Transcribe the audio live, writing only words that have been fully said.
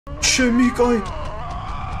შემიკაი.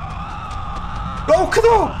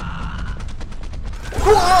 გავხდა.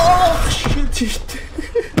 შიტ.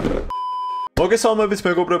 მოგესალმებით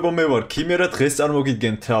მეგობრებო, მე ვარ QIMERA, დღეს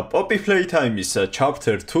წარმოგიდგენთ Poppy Playtime-ის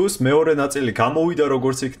Chapter 2-ს მეორე ნაწილი გამოვიდა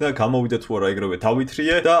როგორც იქნა, გამოვიდა თუ არა ეგრევე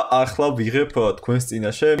დავითრიე და ახლა ვიღებ თქვენს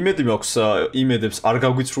წინაშე. იმედი მაქვს იმედებს არ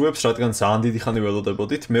გაგვიცრუებს, რადგან ძალიან დიდი ხანი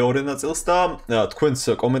ველოდებოდით მეორე ნაწილს და თქვენს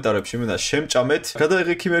კომენტარებში მენა შემჭამეთ.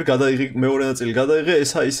 გადაიღე QIMERA, გადაიღე მეორე ნაწილი, გადაიღე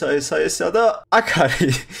ესა და აქ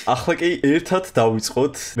არის. ახლა კი ერთად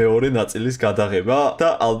დავიწყოთ მეორე ნაწილის გადაღება და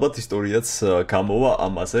ალბათ ისტორიაც გამოვა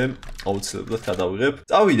ამაზე. აუცილებლად გადავიღებ.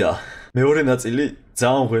 წავიდა. მეორე ნაწილი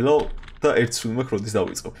ძალიან ველო და ერთ სულმაქ როდის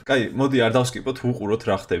დავიწყებ. კაი, მოდი არ დავსკიპოთ, ვუყუროთ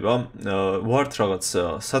რა ხდება. ვართ რაღაც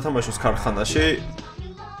სათამაშოს ქარხანაში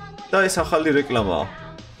და ეს ახალი რეკლამაა.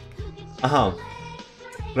 აჰა.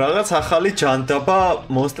 რაღაც ახალი ჯანდაბა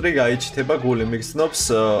მონსტრი გაიჩიტება გული მიგზნობს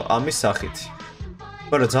ამის სახით.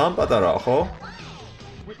 მაგრამ ძალიან პატარაა, ხო?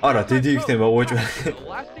 არა, დიდი იქნება უეჭველი.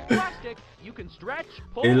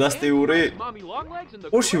 ელასტიური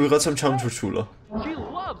ორში ვიღაცამ ჩამჩურჩულა.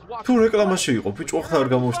 თუ რეკლამაში იყო, ბიჭო ხარ არ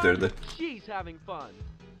გამოვშტერდე.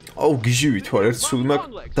 აუ, გიჟივით ვარ, ერთ სულმაკ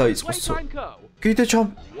დაიწყოს ცო. კიდე თუ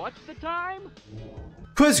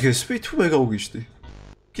ეს გესვი, თუ მე გავგიჟდი.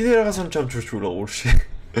 კიდე რაღაცამ ჩამჩურჩულა ორში.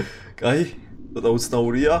 კაი, ცოტა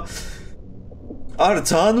უცნაურია. არ,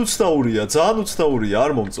 ძალიან უცნაურია,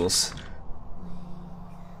 არ მომწონს.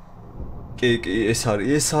 კი, ეს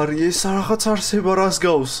რაღაც არსება რას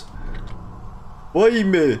გავს.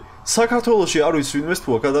 ვაიმე, საქართველოში არ ვიცი ვინმეს თუ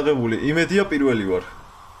აქ გადაღებული, იმედია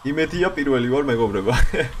პირველი ვარ მეგობრებო.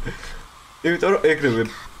 იმიტომ რომ ეგრევე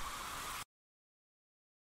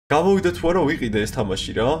გამოვიდა თუ არა ვიყიდე ეს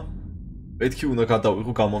თამაში რა. მეთქი უნდა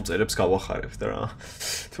გადავიღო გამომწერებს გავახარებთ რა.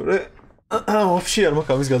 თორე ვაფშე არ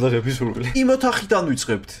მაქვს ამის გადაღების სურვილი. იმ ოთახიდან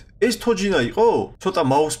ვიწყებთ. ეს თოჯინა იყო? ცოტა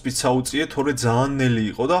მაუსპიც საუწიე, თორე ძალიან ნელი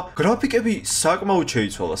იყო და გრაფიკები საკმაოდ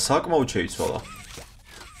შეიცვალა.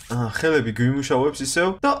 ხელები გვიმუშავებს ისევ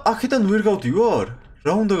და აქედან ვერ გავდივარ.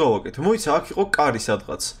 რა უნდა გავაკეთო? მოიცა, აქ იყო კარი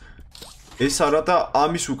სადღაც. ეს არა და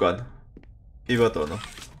ამის უკან. კი ბატონო.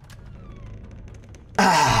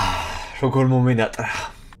 როგორ მომენატრა.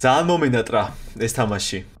 ძალიან მომენატრა ეს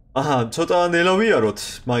თამაში. აჰა, ცოტა ნელა ვიაროთ,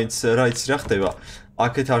 მაინც რა იცი რა ხდება.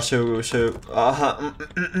 აქეთ არ აჰა,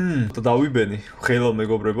 დავიბენი, ხელო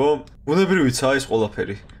მეგობრებო. ბუნებრივიცა ეს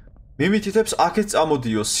ყველაფერი. მიმითითებს აქეთ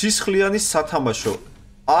წამოდიო სისხლიანი სათამაშო.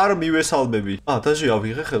 არ მივესალმები. დაჟე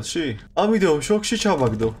ავიღე ხელში? ამიტომ შოქში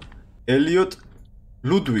ჩავაგდო. ელიოტ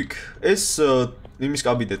ლუდვიგ. ეს იმის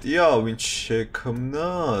კაბინეტია, ვინც შექმნა?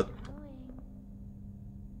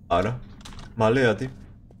 არა. მალე ადი.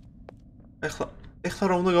 ეხლა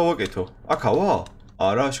რა უნდა გავაკეთო? აქავა?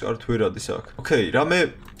 არა, აშკარად ვერ ადის აქ. ოკეი, რამე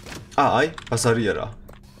აი, ბაზარი არა.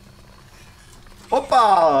 ოპა,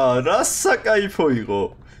 რა საკაიფო იყო.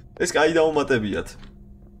 ეს კაი დაუმატებიათ.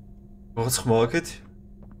 რაღაც ხმა აქეთ?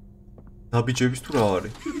 ნაბიჯების თუ რა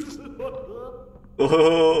არის?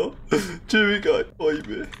 ჩემი კაი,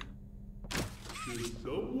 ოიმე.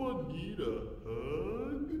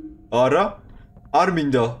 არა? არ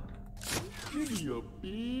მინდა.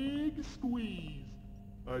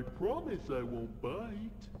 I promise I won't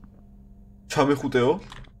bite. ჩამეხუტეო?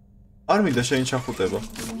 არ მინდა შენ ჩახუტება.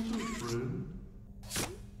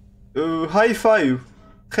 High five.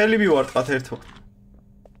 ხელი მივარტყათ ერთო.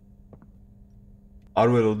 არ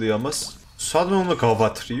ველოდი ამას. სადმე უნდა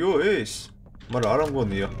გავათრიო ეს? მაგრამ არ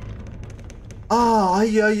ამგონია.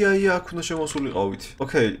 აი, აქ უნდა შემოსულიყავით.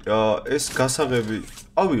 ოკეი, ეს გასაღები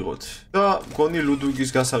ავიღოთ და გონი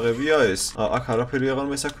ლუდვიგის გასაღებია ეს. აქ არაფერი აღარ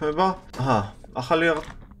მესაქმება. აჰა, ახალი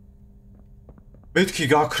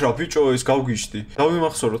მეთქი გაქრა ბიჭო ეს გავგიჟდი.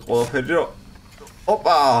 დავიმახსოვროთ ყველაფერი რომ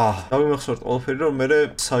რომ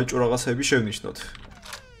მე საჭირო რაღაცები შევნიშნოთ.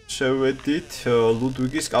 შევედით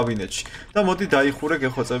ლუდვიგის კაბინეტში და მოდი დაიხურე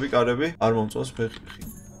გეხვეწები კარები. არ მომწონს ფეხი.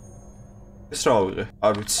 ეს რა ავიღე?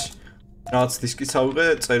 არ ვიცი. რაც დისკიც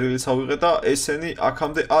ავიღე, წერილიც ავიღე და ესენი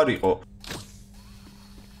აქამდე არ იყო.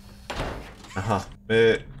 აჰა, მე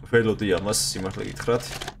ველოდი ამას სიმართლე გითხრათ.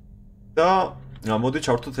 და მოდი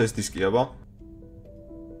ჩავთოთ ეს დისკი აბა.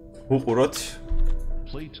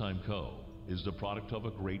 Playtime Co. is the product of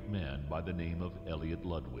a great man by the name of Elliot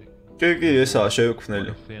Ludwig. კი, ესაა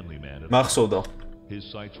შევქმნელი. მახსოვდა. His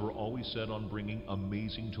sights were always set on bringing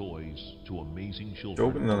amazing toys to amazing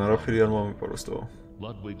children.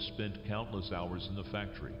 Ludwig spent countless hours in the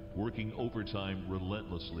factory, working overtime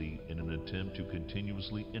relentlessly in an attempt to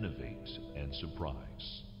continuously innovate and surprise.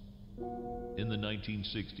 In the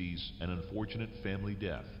 1960s, an unfortunate family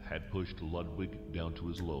death had pushed Ludwig down to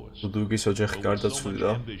his lowest. But with so much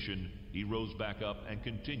ambition, he rose back up and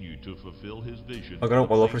continued to fulfill his vision. მაგრამ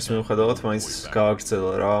ყველაფრის მიუხედავად მაინც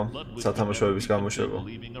გააგრძელა რა სათამაშოების გამოშვება.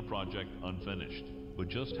 Leaving a project unfinished. But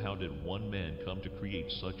just how did one man come to create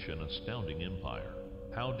such an astounding empire?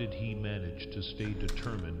 How did he manage to stay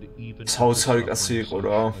determined even after a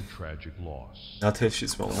tragic loss?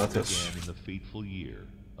 ნათელშიც მო, ნათელში. In the fateful year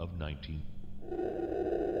of 19.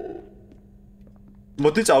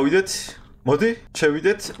 მოდი წავიდეთ. მოდი,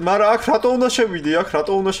 შევიდეთ. მაგრამ აქ რატო უნდა შევიდე? აქ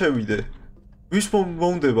რატო უნდა შევიდე? ვის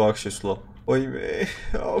მომდება აქ შესვლა? ვაიმე.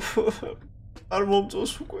 არ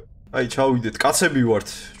მომწონს უკვე. აი, ჩავიდეთ. კაცები ვართ.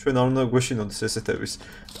 ჩვენ არ უნდა გვეშინოდეს ესეთების.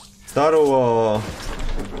 Zdarova.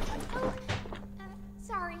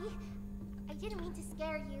 Sorry. I didn't mean to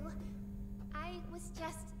scare you. I was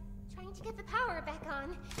just trying to get the power back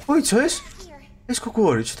on. მოიცა ეს? ეს კოკო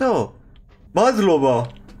არის, ჩიტაო? მადლობა.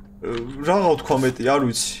 Რაღა თქვა მეტი, არ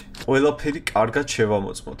ვიცი. ყველაფერი კარგად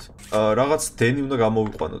შევამოწმოთ. Რაღაც დენი უნდა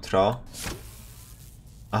გამოვიყვანოთ რა.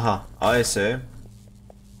 აჰა, აი ესე.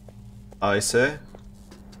 აი ესე.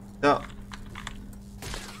 და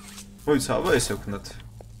მოიცა, აბა ესე ვქნათ.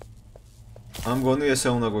 ამ გონი ესე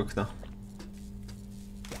უნდა გვექნა.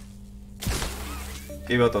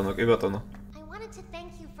 კი ბატონო, კი ბატონო. I wanted to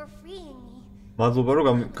thank you for freeing me. მადლობა რომ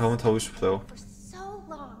გამოთავისუფლეო. For so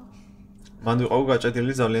long. მან ვიყავ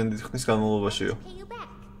გაჭედილი ძალიან დიდი ხნის განმავლობაშიო. Pay you back.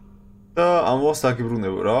 და ამას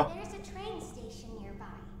დაგიბრუნებო რა. There's a train station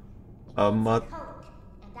nearby. Amat. Code,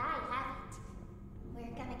 and I have it.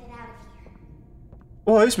 We're gonna get out of here.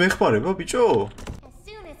 ო, ეს მეხმარება, ბიჭო? As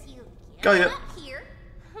soon as you Kaya. get up here.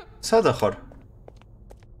 სადა ხარ?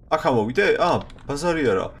 აქ ამოვიდე? ბაზარი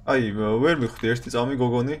არა. აი, ვერ მიხვდი ერთი წამი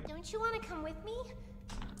გოგონი. Don't you want to come with me?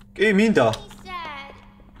 კი, მინდა. He said.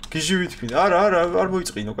 გიჟივით მინდა. არა, არ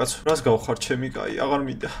მოიწყინო, კაცო. რას გავხარ ჩემი, კაი, აღარ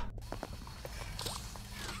მინდა.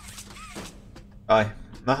 აი,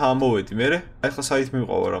 ნაჰა ამოვედი მერე. აი ხა საით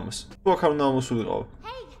მივყავარ ამას. თუ აქ არ უნდა ამოსულიყავ.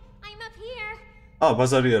 Hey, I'm up here.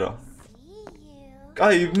 ბაზარი არა. See you.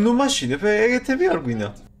 კაი, ნუ მაშინ ეგეთები არ გვინდა.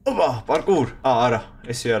 ოპა, პარკურ. არა,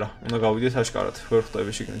 ესე არა. უნდა გავიდეთ აშკარად, ვერ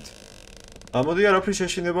ხვდები შიგნით. მოდი არაფრის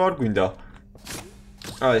შეშინება არ გვინდა.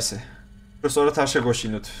 ესე. პროსტორად არ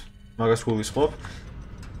შეგოშინოთ. მაგას გულისხმობ.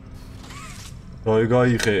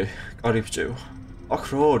 გაიღე, კარი ბჭევა. აქ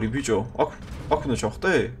რა არის, ბიჭო? აქ უნდა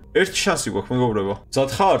ჩავხტე? ერთი შანსი გვაქვს, მეგობრებო.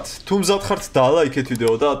 მზად ხართ? თუ მზად ხართ, დალაიქეთ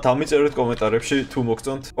ვიდეო და დამიწერეთ კომენტარებში თუ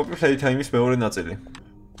მოგწონთ Playtime-ის მეორე ნაწილი.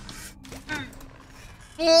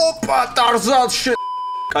 ოპა, ტარზად შე.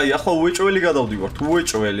 კაი, ახლა უეჭველი გადავდივართ,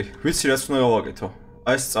 უეჭველი. ვიცი რაც უნდა გავაკეთო.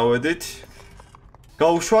 აი ეს წავედით.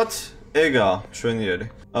 გავუშვათ, ეგა, შვენიერი.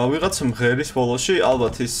 ვიღაც მღერის ბოლოში,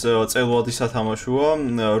 ალბათ ის წელვადი სათამაშოა,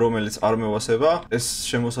 რომელიც არ მევასება, ეს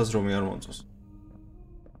შემოსაზრომი არ მომწონს.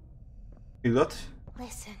 ილად?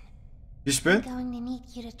 Listen. ისმენ? I'm going to need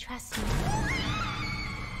you to trust me.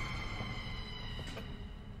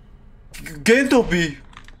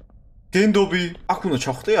 გენდობი. აქ უნდა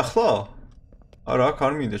ჩავხტე ახლა? არა, აქ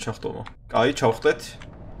არ მინდა ჩახტომა. კაი, ჩავხტეთ.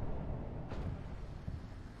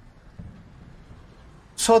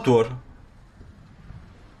 სად ვარ?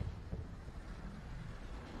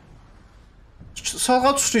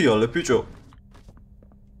 სადღაც ვშრიალე, ბიჭო.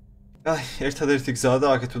 აი, ერთადერთი გზაა და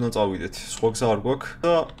აქეთ უნდა წავიდეთ. სხვა გზა არ გვაქვს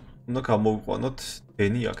და უნდა გამოვიყვანოთ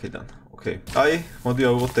დენი აქედან. ოკეი. აი, მოდი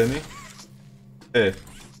ავიღოთ დენი.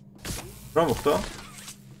 რა მოხდა?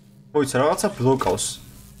 მოიცა რაღაცა ბლოკავს.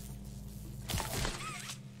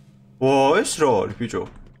 ვა, ეს რა არის, ბიჭო?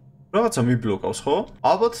 რაღაცა მიბლოკავს, ხო?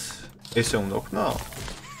 ალბათ ესე უნდა ვქნა?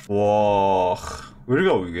 ვახ, ვერ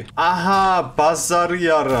გავიგე. აჰა, ბაზარი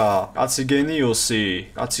არა. კაცი გენიოსი,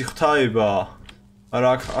 კაცი ღვთაება.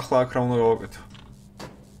 არა, ახლა აქ რა უნდა გავაკეთო?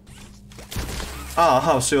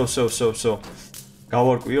 აჰა, всё.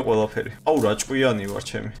 გავარკვიე ყველაფერი. აუ, რა ჭკვიანი ვარ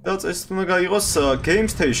ჩემი. და წესით უნდა გაიღოს Game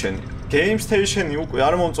Station-ი. Game Station-ი უკვე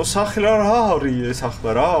არ მომწონს. სახლა რა არის ეს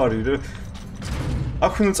ახლა რა არის?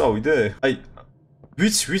 აქ უნდა წავიდე? აი,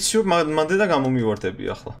 ვიცი, მანდე და გამომივარდები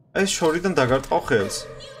ახლა. ეს შორიდან დაგარტყავ ხელს.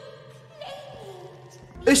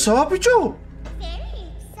 ესაა ბიჭო? Very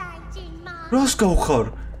exciting, Mom. რას გავხარ?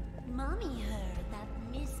 Mommy heard that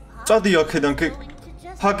Miss Pop წადი აქედან going to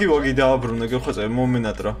just ფაგივაგი დააბრუნე, გეხვეწე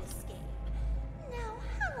მომენატრა. Now,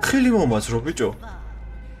 how ხელი მომაძრო ბიჭო.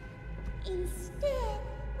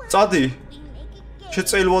 instead, წადი. we make a game.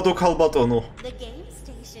 შეწელვადო ქალბატონო. The game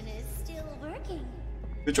station is still working.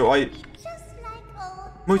 ბიჭო, აი, Just like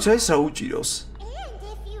old. მოიცა ეს რა უჭირავს? And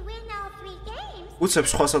if you win all 3 games, უცებ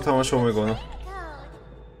სხვა სათამაშო მეგონა. code.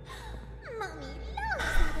 Mommy loves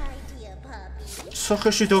that idea, puppy.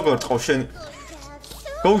 სახეში დაგარტყავ შენ. Going to have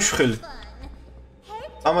so გაუშველი.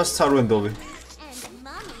 ამას არ ვენდობი.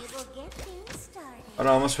 არა,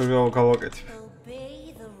 ამას ვერ გავაკეთებ.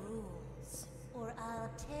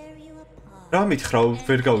 რა მითხრა,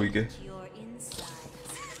 ვერ გავიგე.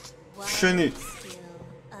 შენი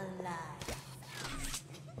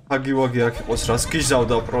აგივაგი აქ იყოს, რას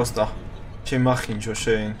გიზავდა პროსტა. შემახინჯო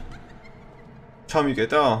შენ.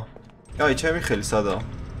 ჩამიკეტა? აი, ჩემი ხელი სადაა?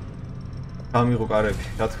 გამიღო კარები,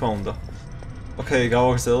 რა თქმა უნდა. ოკეი,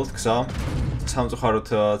 გავაგრძელოთ გზა. სამწუხაროდ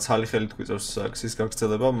ცალი ხელით გვიწევს გზის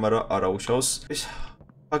გაგრძელება, მაგრამ არა უშავს. ის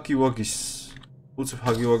აგივაგის უცებ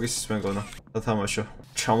აგივაგის მეგონა. დათამაშო.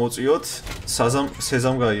 ჩამოწიოთ,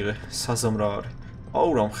 სეზამ გაიღე, საზამ რა არის. აუ,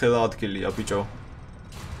 რა მხელა ადგილია, ბიჭო.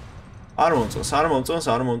 არ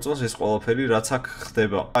მომწონს ეს ყველაფერი, რაც აქ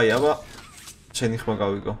ხდება. აი, აბა, შენი ხმა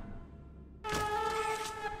გავიგო.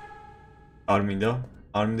 არ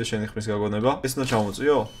მინდა შენი ხმის გაგონება. ეს უნდა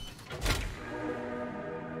ჩამოწიო?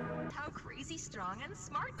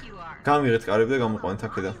 გამიღეთ კარები და გამოყვანეთ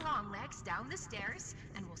აქედან.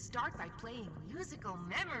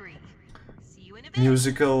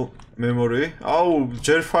 Musical memory. აუ,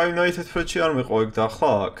 ჯერ Five Nights at Freddy-ში არ მეყო ეგ და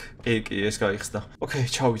ახლა აქ. კი, ეს გაიხსნა. ოკეი,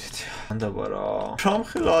 ჩავიდეთ. ანდაბა რა.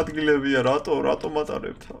 რამხელა ადგილებია, რატო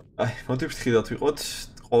მატარებთ? აი, მოდი ფრთხილად ვიყოთ.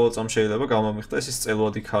 ყოველ წამ შეიძლება გამომიხდეს ის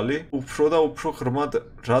წელვადი ქალი. უფრო და უფრო ღრმად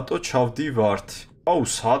რატო ჩავდივართ? აუ,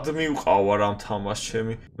 სად მივყავარ ამ თამაშს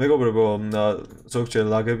ჩემი? მეგობრებო, ზოგჯერ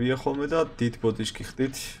ლაგებია ხოლმე და დიდ ბოდიშკი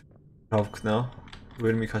ხდით. რა ვქნა?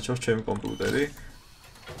 ვერ მიქაჩავს ჩემი კომპიუტერი.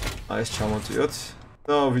 აი ეს ჩამოწიოთ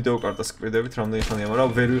და ვიდეო კარტას გვიდებით რამდენი ხანია, მაგრამ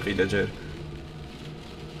ვერ ვიყიდე ჯერ.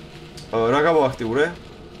 რა გავაქტიურე?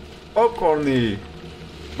 პოპკორნი.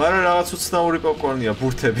 მაგრამ რაღაც უცნაური პოპკორნია,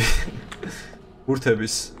 ბურთები.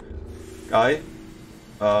 ბურთების. კაი.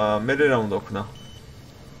 მე რა უნდა ვქნა?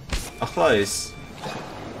 ახლა ეს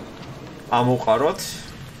ამოყაროთ.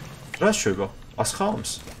 რა შვება?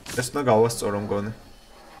 ასხამს? ეს უნდა გავასწორო მგონი.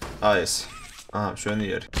 აი ეს.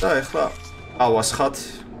 მშვენიერი. და ეხლა ავასხათ.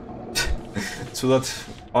 ცუდად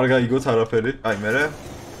არ გაიგოთ არაფერი. აი მერე.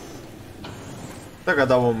 და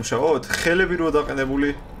გადავამუშავოთ. ხელები რო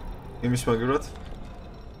დაყენებული იმის მაგივრად.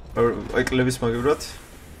 ეკლების მაგივრად.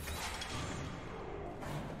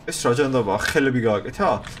 ეს რა ჯანდაბა, ხელები გააკეთა?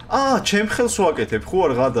 ჩემ ხელს ვაკეთებ, ხო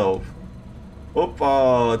არ გადაობ. ოპა,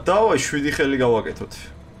 დავაი 7 ხელი გავაკეთოთ.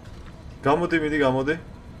 გამოდი, მიდი, გამოდი.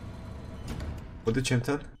 მოდი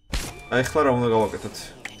ჩემთან. აი ხლა რა უნდა გავაკეთოთ?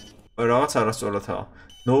 რაღაც არასწორადაა.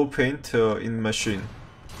 No paint in machine.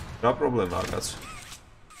 რა პრობლემაა კაცო?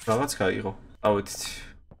 რაღაც გაიღო. ავედით.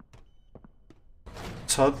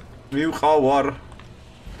 ცად მივყავარ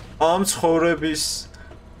ამ ცხოვრების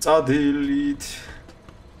წადილით.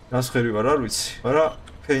 გასხერი ვარ, არ ვიცი, მაგრამ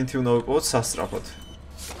paint-ი უნდა ვიპოვოთ სასწრაფოდ.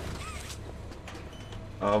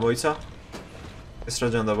 მოიცა? ეს რა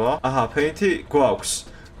ჯანდაბაა? აჰა, paint-ი გვაქვს.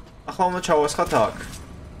 ახლა უნდა ჩავასხათ აქ.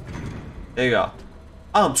 ეგა.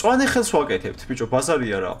 მწვანე ხელს ვაკეთებთ, ბიჭო,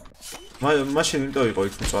 ბაზარია რა. მაშინ იმიტომ იყო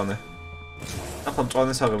იქ მწვანე. ახლა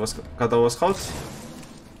მწვანეს აღებას გადავასხავთ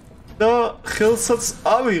და ხელსაც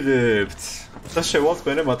ავიღებთ და შევალთ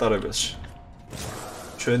მერე მატარებელში.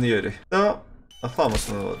 ჩვენიერი. და ახლა ამას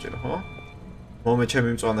უნდა დავაჭირო, ხო? მომე ჩემი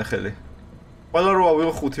მწვანე ხელი. ყველა რო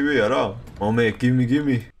ავიღო 5-ვეა რა. მომე,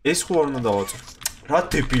 გიმი. ეს ხო არ უნდა დავაჭირო. რა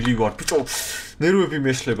დებილი ვარ, ბიჭო. ნერვები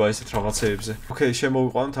მეშლება ესეთ რაღაცეებზე. ოკეი,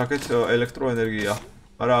 შემოვიყვანოთ აქეთ ელექტროენერგია.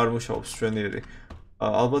 არა არ მუშაობს ჩვენიერი.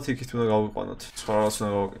 ალბათ იქით უნდა გავიყვანოთ. სხვა რაღაც უნდა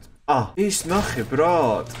გავაკეთოთ. ის ნახე,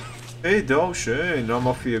 ბრატ. ეი, დავშენ, რა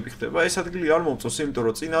მაფიები ხდება. ეს ადგილი არ მომწონს, იმიტომ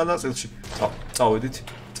რომ წინა ნაწილში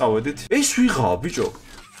წავედით. ეს ვიღაა, ბიჭო.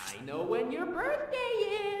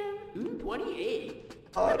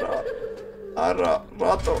 არა,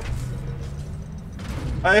 რატო?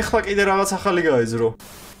 ახლა კიდე რაღაც ახალი გაიზრო.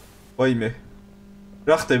 ვაიმე.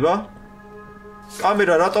 რა ხდება?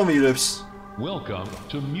 კამერა რატომ იღებს? Welcome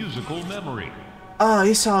to musical memory.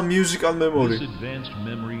 ისაა musical memory.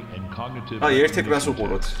 ერთ ეკრანს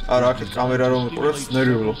უყუროთ. არა, აქეთ კამერა რომ უყუროთ,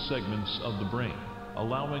 ნერვიულო.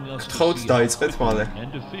 გთხოვთ დაიწყეთ მალე.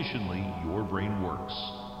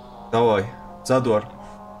 დავაი, მზად ვარ.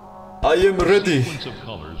 I am ready.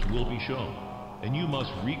 And you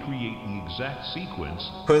must recreate the exact sequence.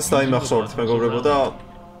 First time ახსოვთ მეგობრებო და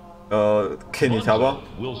კენით აბა.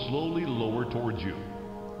 Will slowly lower towards you.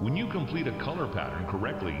 When you complete a color pattern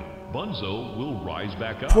correctly, Bunzo will rise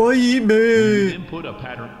back up. When you input a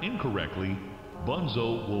pattern incorrectly, Bunzo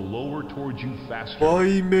will lower towards you faster.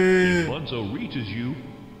 If Bunzo reaches you,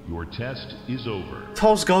 your test is over.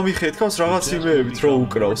 თავს გამიხეთ, თავს რაღაც იმეებით რო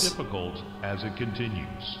უკრავს. Difficult as it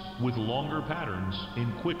continues, with longer patterns in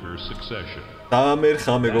quicker succession.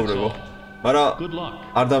 დამერხა მეგობრებო. მაგრამ Good luck.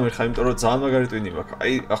 არ დამერხა, იმიტომ რომ ძალიან მაგარი ტვინი მაქვს.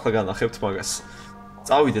 აი, ახლა განახებთ მაგას.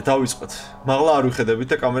 წავიდეთ, დავიწყოთ. მაღლა არ ვიხედებით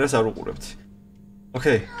და კამერას არ უყურებთ.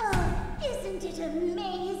 Okay. Isn't it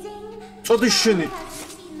amazing? წოდი შენი. I haven't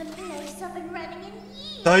seen the place up and running in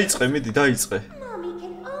years. დაიწყე, მიდი, დაიწყე. Mommy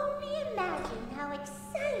can only imagine how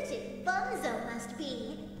excited Bunzo must be.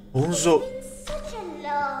 Bunzo. It's been such a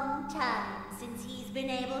long time since he's been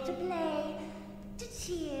able to play, to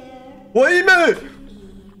cheer. ვაიმე!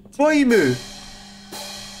 ვაიმე!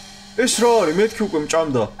 ეს რა არის? მეთქი უკვე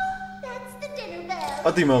მჭამდა. That's the dinner bell.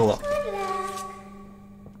 ადი მაღლა. Good luck.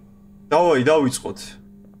 დავაი, დავიწყოთ.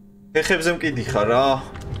 ხეხებზე მკიდი ხარ რა.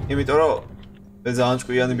 იმიტომ რომ მე ძალიან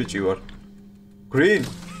ჭკვიანი ბიჭი ვარ. Green.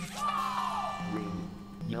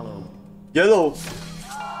 Yellow. Yellow.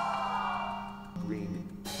 Green.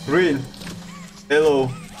 Green.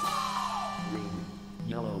 Yellow. Green.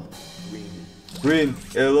 Yellow. Green. Green.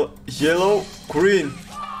 Yellow. Yellow. Green.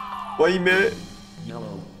 ვაიმე!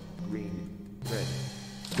 Yellow. Green. Red.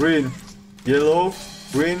 Green. Yellow.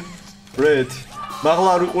 Green. Red. მაღლა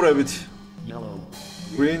არ ვიყურებით. Yellow.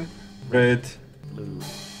 Green. Red. Blue.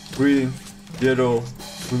 Green. Yellow.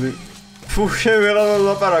 Blue. ფუ, შევეღარ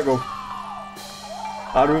ლაპარაკობ.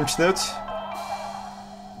 არ ვიმჩნევთ?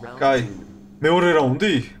 Round კაი. 2. მეორე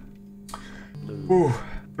რაუნდი? Blue.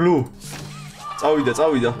 Blue. წავიდა.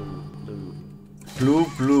 Blue. Blue.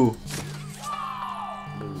 Blue.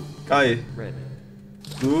 კაი. Red.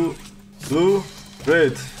 Blue.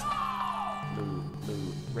 Red. Blue.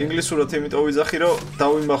 Red. ინგლისურად იმიტომ ვიძახი, რომ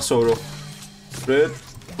დავიმახსოვრო. Red.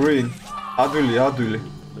 Green. ადვილი.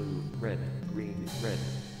 Blue. Red. Green. Red.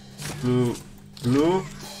 Blue.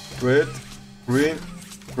 Red. Green.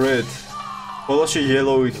 Red. ბოლოში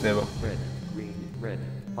yellow იქნება. Red. Green. Red.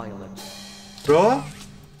 Violet. რა?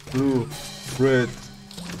 Blue. Red.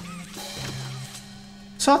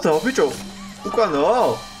 სადა ბიჭო? უკანაა?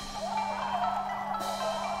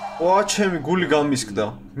 ვა, ჩემი გული გამისკდა.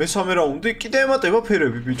 მესამე რაუნდი კიდე ემატება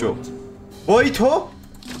ფერები ბიჭო. White-ო?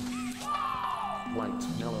 White.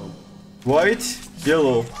 Yellow. White,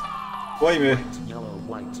 yellow. ვაიმე. Yellow.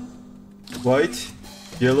 White. White,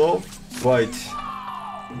 yellow, white.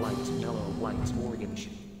 White. Yellow. White. Orange.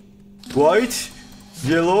 White,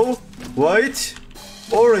 yellow, white,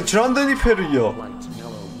 orange. რამდენი ფერია? White.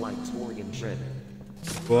 Yellow. White. Orange. Red.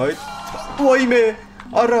 White. ვაიმე.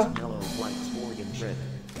 არა. Yellow. White. Orange. Red.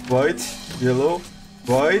 White, yellow,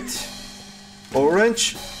 white, orange,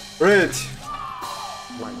 red.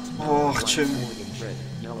 White. Oh, White. Jim. Orange. Red.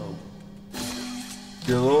 Yellow.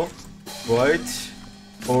 Yellow, white,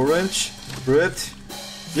 orange, red,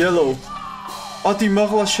 yellow. ადი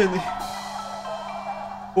მაღლა შენი.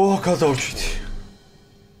 ვა, გადავჭით.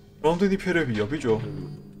 რამდენი ფერებია, ბიჭო?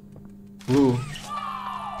 Blue,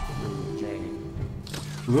 J.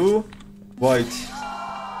 blue, white.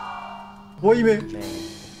 ვაიმე. J.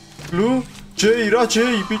 Blue, J, რა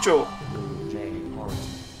J, ბიჭო?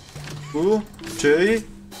 Blue. J.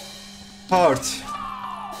 Heart.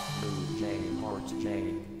 Blue, J, heart. Blue. J. Heart. J.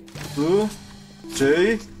 Blue, J,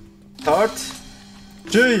 heart,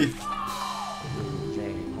 J. Blue. J.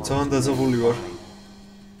 Heart. ძალიან დაძაბული ვარ.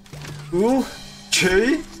 Blue, J,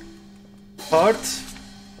 heart,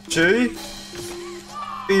 J,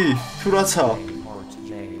 E. თუ რაცა? Heart.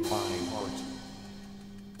 J. Y. Heart.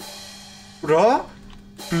 რა?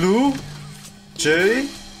 Blue, J.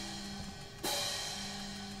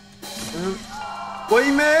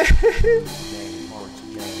 ვაიმე. J. Heart.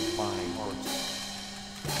 J. Y. Heart.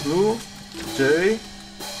 Blue, J,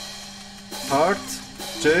 heart,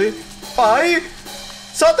 J. აი!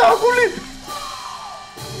 სადა გული?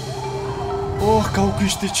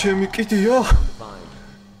 გავგიშდი ჩემი კიდია. 5.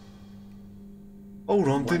 აუ,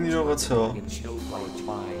 რამდენი რაღაცაა. Snow white.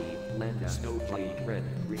 5. Land. Snowflake. Red.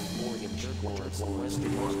 Green. Orange.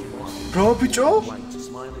 რა ბიჭო? White.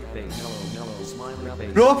 Smiley face. Yellow. Yellow. Smiley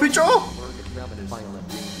face. რა ბიჭო? Rabbit. Violet.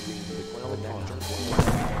 Green.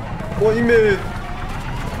 ვაიმე.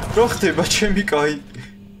 რა ხდება ჩემი კაი?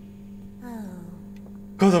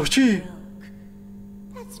 გადავჭი?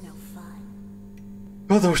 That's no fun.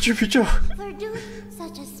 გადავჭი ბიჭო? For doing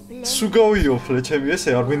such a splendid სულ გავიოფლე ჩემი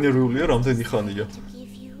ესე არ მინერვიულია რამდენი ხანია. to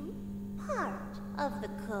give you part of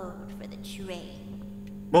the code for the train.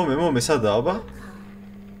 მომე, სადაა აბა?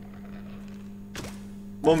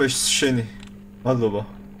 მომე შენი. მადლობა.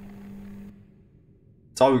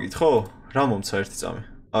 წავიგით ხო? რა მომცა ერთი წამი?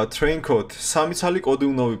 Train code, 3 ცალი კოდი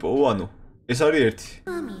უნდა ვიპოვო, ანუ ეს არის 1.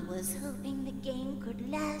 Mommy was hoping the game could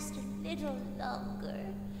last a little longer.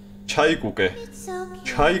 ჩაიკუკე. It's okay.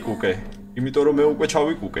 ჩაიკუკე. იმიტომ რომ მე უკვე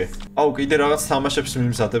ჩავიკუკე. აუ, კიდე რაღაც თამაშებს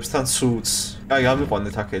მიმზადებს თან სუც. კაი,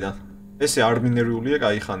 გამიყვანეთ აქედან. ესე არ მინერვიულია,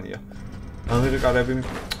 კაი ხანია. ამერიკარები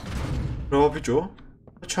რა ბიჭო?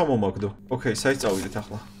 ჩამომაგდო. ოკეი, საით წავიდეთ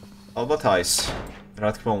ახლა. ალბათ აის. რა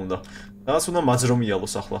თქმა უნდა. რაღაც უნდა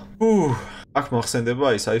მაძრომიალოს ახლა. აქ მახსენდება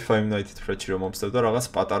ის Five Nights at Freddy's რომ მომსდევდა რაღაც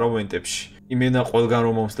პატარა ვენტებში. იმენა ყველგან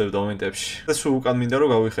რომ მომსდევდა ვენტებში. და სულ უკან მინდა რომ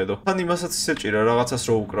გავიხედო. თან იმასაც ისე ჭირა რაღაცას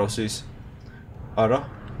რო უკრავს ის. არა.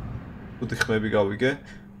 უთი ხმები გავიგე.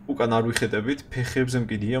 უკან არ ვიხედებით, ფეხებზე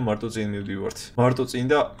მკიდია მარტო წინ მივდივართ. მარტო წინ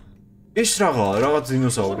და ის რაღაცა, რაღაც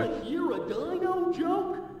დინოზავრი. You're a dino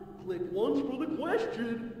joke? Click once for the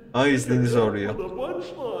question. აი ეს დინოზავრია. The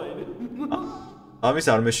punchline. ამის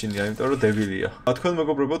არ მეშინია, იმიტომ რომ დებილია. თქვენ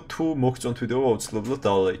მეგობრებო, თუ მოგწონთ ვიდეო, აუცილებლად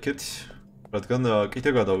დალაიქეთ, რადგან კიდე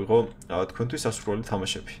გადავიღო თქვენთვის ასურველი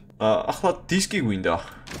თამაშები. ახლა დისკი გვინდა.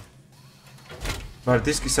 მაგრამ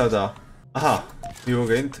დისკი სადაა? აჰა,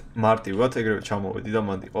 მივოგენთ მარტივად, ეგრევე ჩამოვედი და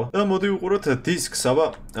მანდიყო. და მოდი ვუყუროთ დისკს, აბა,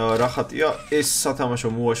 რა ხატია ეს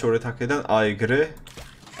სათამაშო მოვაშორეთ აქედან, აი ეგრე.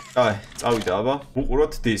 აი, წავიდა, აბა,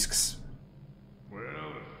 ვუყუროთ დისკს.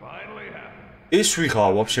 ის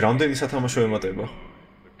ვიღაა ვაფშე რამდენი სათამაშო ემატება?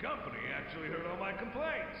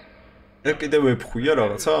 ეგ კიდე ვებხვია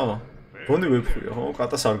რაღაცა? გონი ვებხვია, ხო?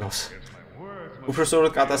 კატას არ გავს.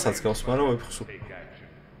 უბრალოდ კატასაც გავს, მაგრამ ვებხვს.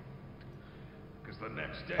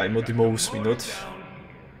 აი მოდი მოვუსმინოთ.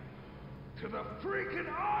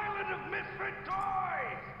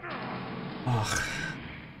 ახ.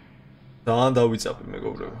 ძალიან დავიწაპე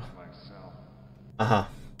მეგობრებო. აჰა.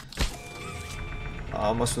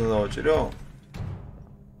 ამას უნდა დავაჭირო?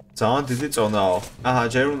 ძალიან დიდი წონაო. აჰა,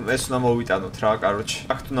 ჯერ ეს უნდა მოვიტანოთ რა, კაროჩი.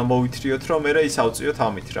 აქ უნდა მოვითრიოთ, რომ მე ის ავწიოთ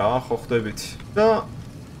ამით რა, ხო ხდებით. და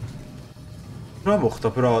რა მოხდა,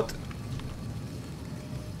 ბრატ?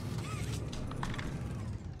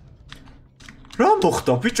 რა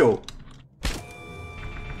მოხდა, ბიჭო?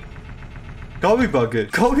 გავიბაგე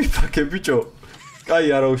ბიჭო. კაი,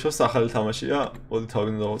 არა უშავს ახალი თამაშია. მოდი თავი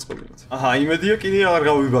უნდა დავაწყობინოთ. აჰა, იმედია კიდე აღარ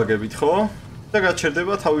გავიბაგებით, ხო? და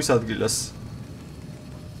გაჩერდება თავის ადგილას.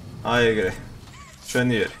 აი ეგრე.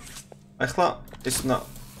 შვენიერი. ახლა ეს უნდა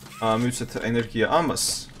მივცეთ ენერგია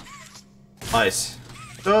ამას. აი ეს.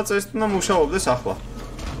 და ეს უნდა მუშაობდეს ახლა.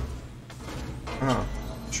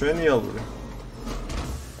 შვენიალური.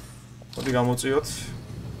 მოდი გამოწიოთ.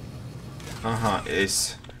 აჰა,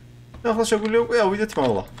 ეს. და ახლა შეგვიძლია უკვე ავიდეთ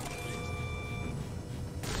მოვლა.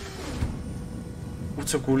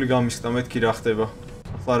 უცებ გული გამისხდა, მეთქი რა ხდება.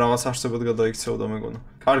 ახლა რაღაც არსებად გადაიქცეოდა მეგონა.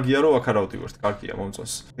 კარგია რომ აქ არ ავდივართ, კარგია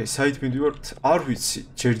მომწონს. საით მივდივართ, არ ვიცი,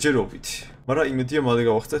 ჯერჯერობით. მაგრამ იმედია მალე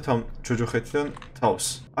გავახცეთ ამ ჯოჯოხეთიდან თავს.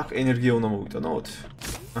 აქ ენერგია უნდა მოვიტანოთ.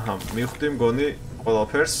 აჰა, მივხვდი მგონი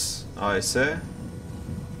ყველაფერს, აი ესე.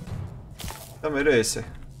 და მერე ესე.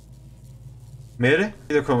 მერე?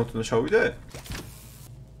 კიდე ქვემოთ უნდა ჩავიდე?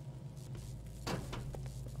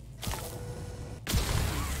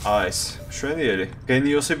 აი ეს, შვენიერი,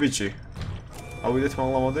 გენიოსი ბიჭი. ავიდეთ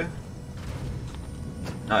მაღლა მოდი.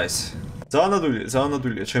 აი ეს. ძალიან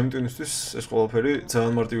ადვილია, ჩემი ტვინისთვის ეს ყველაფერი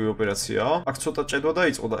ძალიან მარტივი ოპერაციაა. აქ ცოტა ჭედვა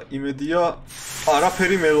დაიწყო და იმედია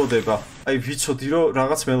არაფერი მელოდება. აი ვიცოდი რომ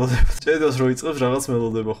რაღაც მელოდება. ჭედვას რო იწყებს რაღაც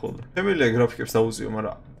მელოდება ხოლმე. შემიძლია გრაფიკებს დაუზიო,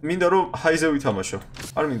 მაგრამ მინდა რომ ჰაიზე ვითამაშო.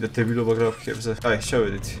 არ მინდა დებილობა გრაფიკებზე. აი,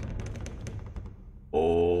 შევედით.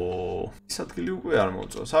 ის ადგილი უკვე არ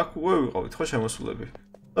მოწონს. აქ უკვე ვიყავით ხო შემოსულები.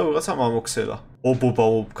 და ვიღაცა მომოქსელა. ობობა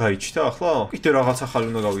გაიჩნდა ახლა? კიდე რაღაც ახალი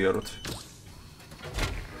უნდა გავიაროთ.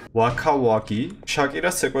 ვაკავაგი,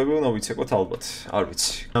 შაკირას ცეკვები უნდა ვიცეკოთ ალბათ, არ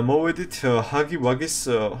ვიცი. მოვედით ჰაგი ვაგის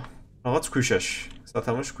რაღაც ქვიშაში,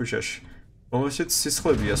 სათამაშო ქვიშაში. რომელშიც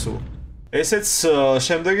სისხლებია სულ. ესეც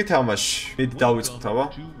შემდეგი თამაში. მიდი დავიწყოთ, აბა.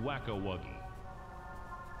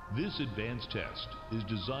 This advanced test is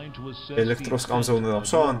designed to assess ელექტროსკამზე უნდა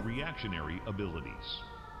დავსვან.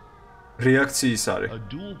 რეაქციის არის. A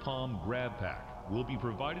dual palm grab pack will be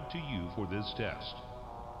provided to you for this test.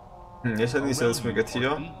 ესენი ისედაც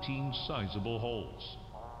მეკეთია. 18 sizable holes.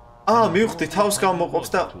 მივხვდი თავს გამოყოფს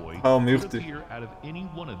და მივხვდი.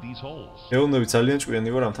 ეუნები ძალიან ჭკვიანი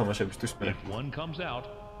ვარ ამ თამაშებისთვის მე.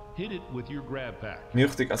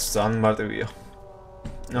 მივხვდი კაც ძალიან მარტივია.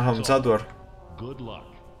 აჰა, მზად ვარ.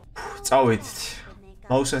 წავედით.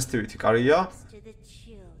 Mouse sensitivity კარია.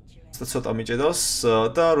 ცოტა მიჭედავს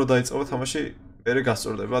და რო დაიწყო თამაში მერე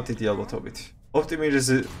გასწორდება დიდი ალბათობით.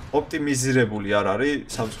 ოპტიმიზირებული არ არის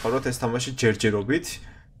სამწუხაროდ ეს თამაში ჯერჯერობით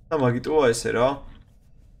და მაგიტოა ესე რა.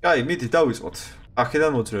 კაი, მიდი დავიწყოთ.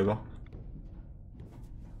 აქედან მოძრება.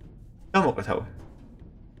 გამოყეთავე.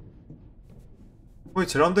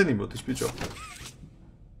 მოიცა რამდენი მოდის ბიჭო?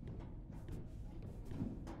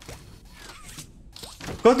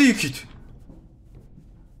 გადი იქით.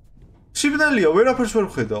 სიბნელია, ვერაფერს ვერ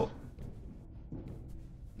ვხედავ.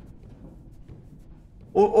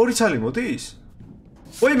 ორი ცალი მოდის?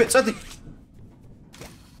 ვაიმე, წადი.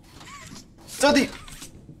 წადი.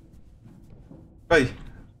 აი,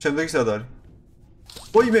 შემდეგი სად არის?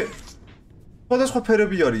 ოიმე. სხვადასხვა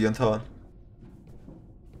ფერები არიან თან.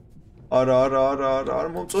 არა,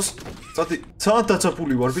 მომწოს. წადი. ძალიან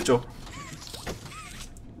დაწაფული ვარ, ბიჭო.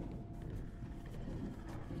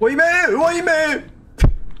 ოიმე.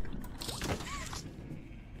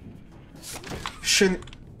 შენ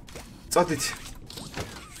წადით.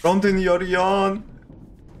 რამდენი არიან?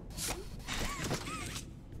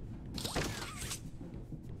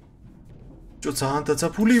 ძალიან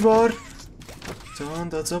დაწაფული ვარ.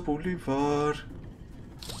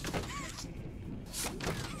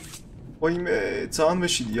 ოიმე, ძალიან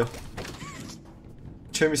მეშიდია.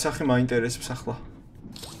 ჩემი სახე მაინტერესებს ახლა.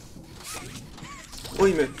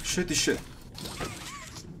 ოიმე, შედი შენ.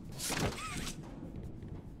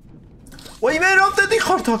 ოიმე, რამდენი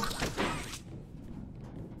ხართ აქ?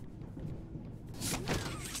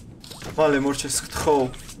 მალე მორჩეს გთხოვ.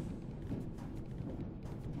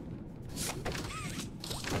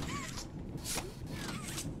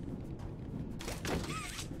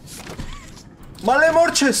 მალე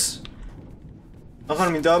მორჩეს. აღარ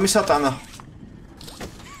მინდა ამისატანა.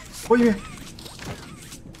 ოიმე.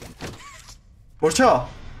 მორჩა?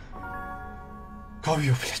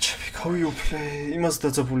 გავიუფლე ჩემი, გავიუფლე. იმას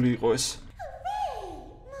დაძაბული იყო ეს.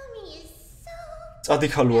 Mommy is so... წადი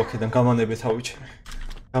ხალო აქედან, გამანებე თავი ჩემი.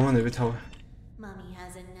 გამანებე თავი. Mommy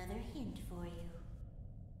has another hint for you.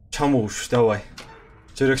 ჩამოუშვი, დავაი.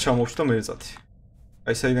 ჯერ ეგ ჩამოუშვი და მე წადი.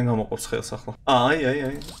 აი საიდან გამოყოფს ხელს ახლა.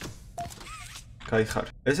 აი.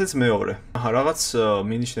 გაიხარ. ესეც მეორე. აჰა, რაღაც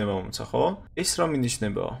მინიშნება მომცა, ხო? ეს რა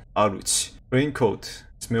მინიშნებაა? არ ვიცი.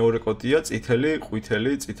 Raincoat. ეს მეორე კოდია, წითელი,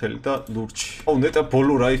 ყვითელი, წითელი და ლურჯი. აუ, ნეტა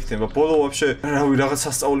ბოლო რა იქნება? ბოლო ვაფშე, რავი, რაღაც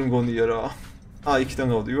სასწაული მგონია რა. იქიდან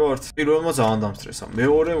გავდივართ. პირველმა ძალიან დამსტრესა.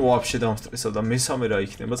 მეორე ვაფშე დამსტრესა და მესამე რა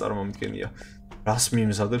იქნება, წარმომიდგენია. რას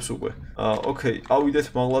მიმზადებს უკვე? ოკეი, ავიდეთ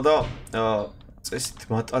მაღლა და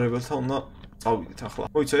წესით მატარებელთან უნდა წავიდეთ ახლა.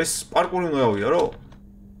 მოიცა, ეს პარკური უნდა გავია, რო?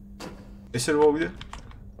 ესე რა ვიდე?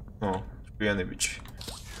 ჭკვიანი ბიჭი.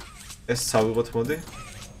 ეს წავიღოთ მოდი.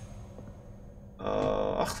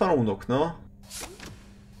 ახლა რა უნდა ვქნა?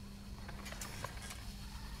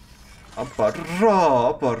 აპარა.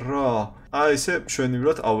 აი ესე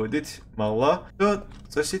შვენივრად ავედით მაღლა და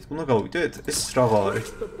წესით უნდა გავიდეთ. ეს რაღა არის?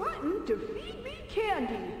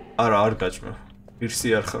 არა, არ გაჭმევ.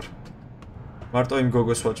 პირსი არ ხარ. მარტო იმ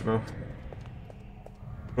გოგოს ვაჭმევ.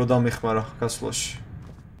 რო დამეხმარა გასვლაში.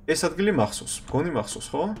 ეს ადგილი მახსოვს, მგონი მახსოვს,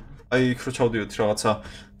 ხო? აი იქ რო ჩავდივართ რაღაცა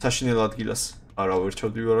საშინელ ადგილას. არა, ვერ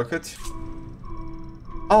ჩავდივარ აქეთ.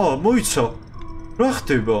 მოიცა. რა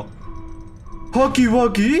ხდება?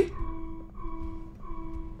 ჰაგი?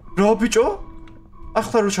 რა ბიჭო?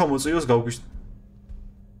 ახლა რო ჩამოწიოს გავგიშ.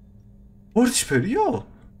 ვარდისფერია?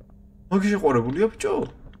 მაგი შეყვარებულია ბიჭო?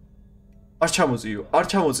 არ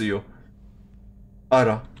ჩამოწიო.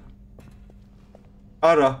 არა.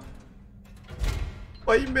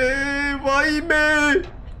 ვაიმე.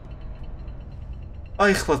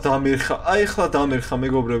 ახლა დამერხა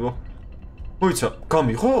მეგობრებო. მოიცა,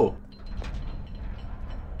 გამიღო?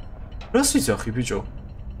 რა სიძახი ბიჭო?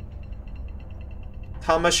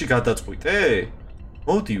 თამაში გადაწყვიტე?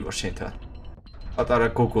 მოდი ვარ შენთან. პატარა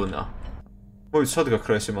გოგონა. მოიცა, სად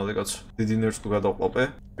გაქრა ესე მალე კაცო? დიდი ნერვს თუ გადავყლაპე?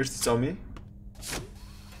 ერთი წამი.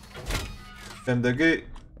 შემდეგი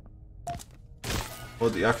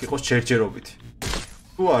მოდი, აქ იყოს ჯერჯერობით.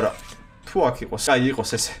 თუ არა, თუ აქ იყოს, აი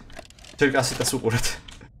იყოს ესე. ჯერ კასეტას უყურეთ.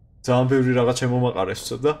 ძალიან ბევრი რაღაც შემომაყარეს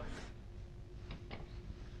ცოტა.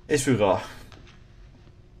 ეს ვიღა.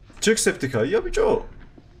 ჯექსეპტიკაია ბიჭო?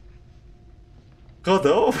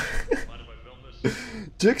 გადაო?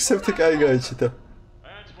 ჯექსეპტიკაი გაიჩიტა.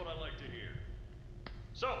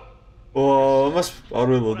 მას არ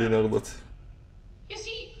ველოდი ნაღდათ. You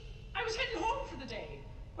see, I was heading home for the day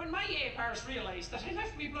when my A-pars realized that I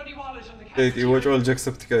left my bloody wallet in the cafeteria. Ей, უაჭველ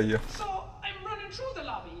ჯექსეპტიკაია. So I'm running through the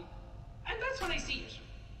lobby, and that's when I see it.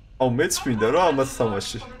 მეც მინდა რა ამას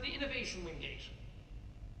თამაში. Under the innovation wing gate.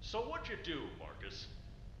 So what'd you do, Marcus?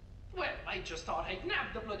 Well, I just thought I'd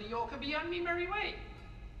nab the bloody yoke and be on me merry way.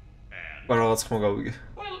 And რაღაც ხმა გავიგე.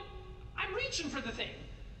 Well, I'm reaching for the thing,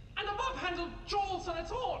 and the mob handle jolts on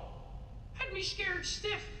its own. Had me scared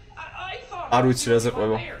stiff. I thought არ ვიცი რა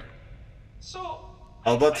ზეყვება. So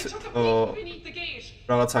ალბათ I took a peek beneath the gate.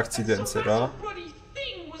 რაღაც აქციდენტზე რა.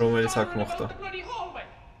 რომელიც აქ მოხდა.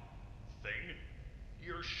 thing?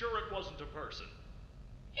 You're sure it wasn't a person?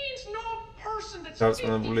 Ain't no person that's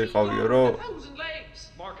დარწმუნებული იყავიო, რომ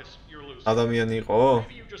Marcus, you're losing. ადამიანი იყო?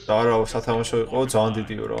 და არა, სათამაშო იყო, ძალიან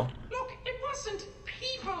დიდიო რა. Look, it wasn't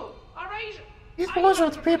people, all right? It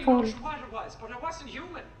wasn't people. What it was, but it wasn't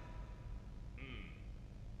human.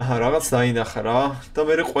 აჰა, რაღაც დაინახა რა და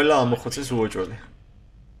მე ყველა ამოხოცეს უოჭველი.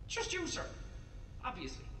 Just you, sir.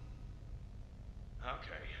 Obviously.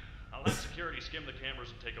 Okay. I'll let security skim the cameras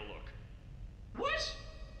and take a look. What?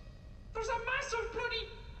 There's a massive bloody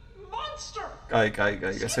monster. კაი,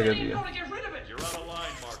 Somebody გასაგებია. gotta get rid of it. You're out of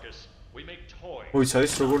line, Marcus. We make toys. მოიცა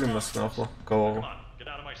ის როგორ იმას ნახო, გავაღო. Come on, get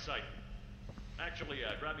out of my sight. Actually,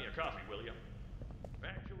 grab me a coffee, will you?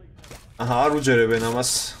 Actually. აჰა, არ უჯერებენ ამას,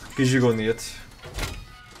 გიჟი გონიათ.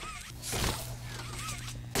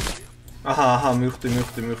 აჰა,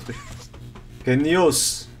 მივხვდი. გენიოს.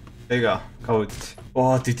 ეგა, გავედით. ვა,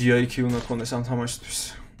 დიდი IQ უნდა ქონდეს ამ თამაშისთვის.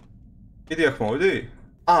 კიდე აქ მოვედი?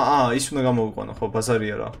 ის უნდა გამოვიყვანო, ხო,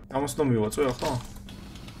 ბაზარია რა. ამას უნდა მივაწვე ახლა?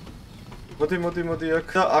 მოდი აქ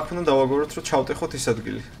და აქ უნდა დავაგოროთ, რომ ჩავტეხოთ ის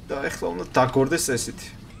ადგილი. და ეხლა უნდა დაგორდეს წესით.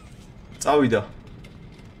 წავიდა.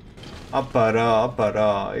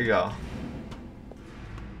 აბარა, ეგა.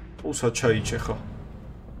 უსა ჩაიჭეხა.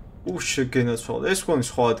 შეგენაცვალე. ეს გონი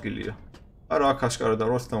სხვა ადგილია. არა, აქ აშკარა და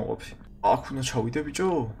როც დამყოფი. აქ უნდა ჩავიდე ბიჭო.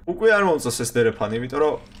 უკვე არ მომწონს ეს დერეფანი, იმიტომ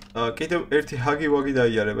რომ კიდევ ერთი ჰაგი-ვაგი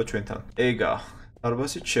დაიარება ჩვენთან. ეგა.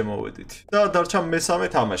 დარბაზით შემოვედით. და დარჩა მესამე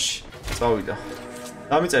თამაში. წავიდა.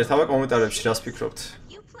 დამიწერეთ ახლა კომენტარებში რას ფიქრობთ.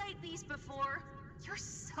 You played these before. You're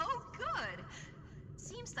so good.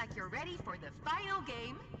 Seems like you're ready for the final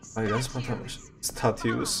game. აი, რას მოთამაშე?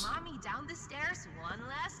 Statius. Mommy down the stairs one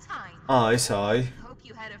last time. ესა, აი. Hope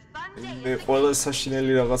you had a fun day. მე ყველა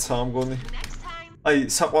საშინელი რაღაცაა მგონი. Next time. აი,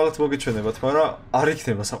 საყვალად მოგეჩვენებათ, მაგრამ არ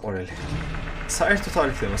იქნება საყვარელი. საერთოდ არ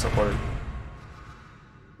იქნება საყვარელი.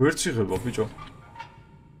 ვერც იღება, ბიჭო.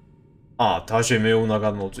 დაჟე მე უნდა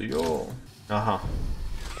გადმოვწიო. აჰა.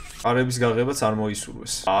 არების გაღებაც არ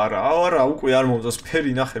მოისურვეს. არა, უკვე არ მომწონს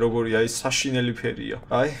ფერი ნახე როგორია, ის საშინელი ფერია.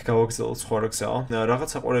 აი, გავაგზავნოთ სხვა გზა. რაღაც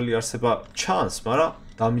საყვარელი არსება ჩანს, მაგრამ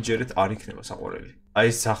დამიჯერეთ არ იქნება საყვარელი. აი,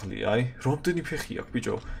 ეს ძაღლია, აი, რომდენი ფეხი აქვს,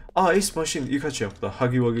 ბიჭო. ეს მაშინ იქაც შეხვდა,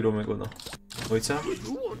 ჰაგი-ვაგი რომ ეგონა. მოიცა?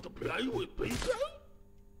 You want to play with people?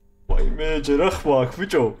 ვაიმე, ჯერ ახლა აქ,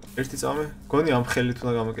 ბიჭო. ერთი წამე, გონი ამ ხელით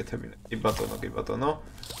უნდა გამეკეთებინე. კი ბატონო.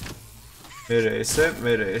 მერე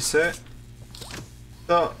ესე.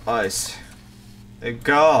 და ესე.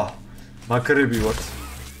 ეგა. მაგრები ვართ.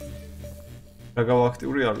 რა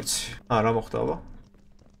გავაქტიური არ ვიცი. რა მოხდავა?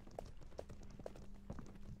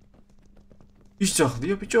 ის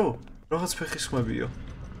ძაღლია ბიჭო? რაღაც ფეხის ხმებია.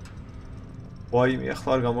 ვაიმე,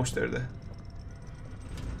 ახლა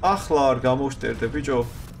არ გამოვშტერდე, ბიჭო.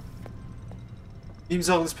 იმ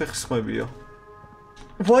ძაღლის ფეხის ხმებია.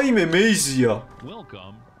 ვაიმე, მეიზია.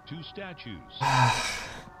 Welcome to statues.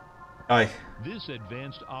 Ai. This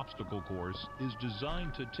advanced obstacle course is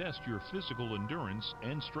designed to test your physical endurance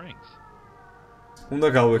and strength. უნდა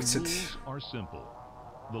The გავექცეთ. rules are simple.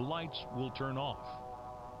 The lights will turn off.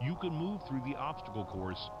 You can move through the obstacle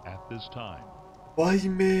course at this time.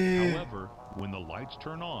 ვაიმე. However, when the lights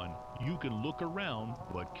turn on, you can look around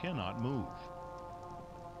but cannot move.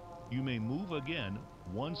 You may move again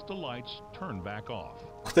once the lights turn back off.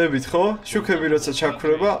 ხდებით ხო? შუქები როცა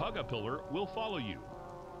ჩაქრება. Hug-a-pillar will follow you.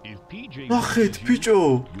 If PJ ნახეთ, misses ბიჭო.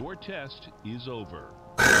 you, your test is over.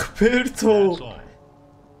 ფერთო. That's all.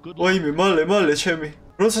 Good luck. ვაიმე, მალე ჩემი.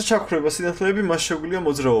 როცა ჩაქრება სინათლეები, მას შეგვიძლია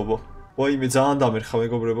მოძრაობა. ვაიმე, ძალიან დამერხა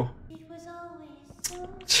მეგობრებო. It was always so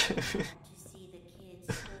ჩემი. to see the kids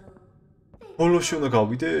go. ბოლოში უნდა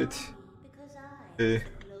გავიდეთ? Because I ე. was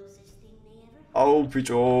the closest thing they ever აუ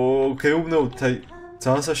ბიჭო, გეუბნებოდ, აი,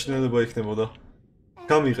 ძალიან საშინელება იქნებოდა.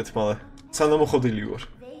 გამიღეთ მალე. სანამ მოხდილი ვარ.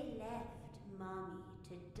 They left mommy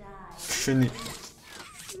to die. შენი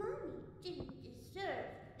Mommy didn't deserve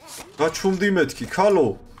that. გაჩუმდი მეთქი, ქალო.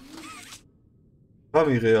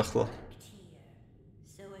 გამიღე ახლა.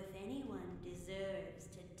 So if anyone deserves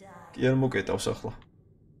to die, კი არ მოკეტავს ახლა.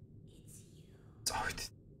 it's you. წავიდით.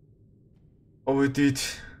 ავედით.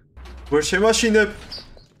 ვერ შემაშინებ.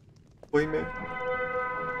 ვაიმე.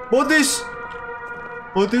 მოდის.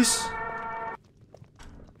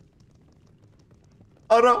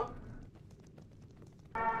 არა.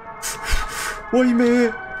 ვაიმე.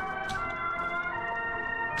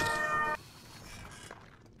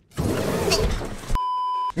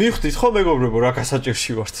 მივხვდით ხო მეგობრებო, რა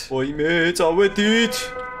გასაჭირში ვართ. ვაიმე, წავედით.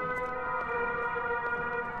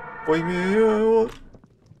 ვაიმე.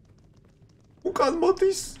 უკან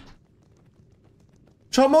მოდის.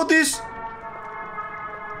 ჩამოდის.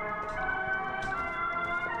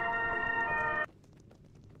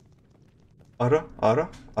 არა.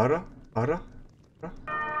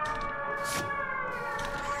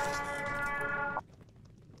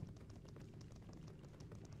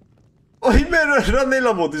 ვაიმე, რა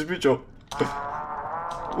ნელა მოდის ბიჭო.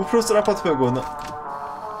 უფრო სწრაფად მეგონა.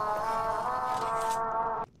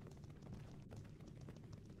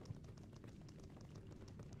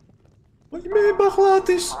 ვაიმე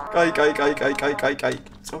მაღლადის. კაი.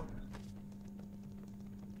 წო.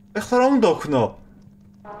 ეხლა რა უნდა ვქნა?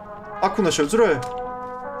 აქ უნდა შევძრე?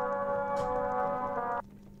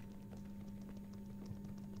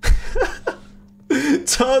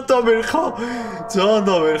 ძალიან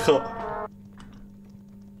დამერხა.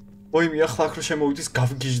 ვაიმე ახლა აქ რო შემოვიდეს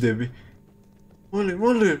გავგიჟდები.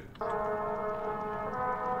 მოლე.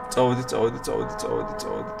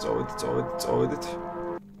 წავედით.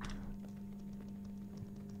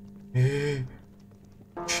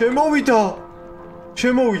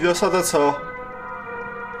 შემოვიდა სადაცაა.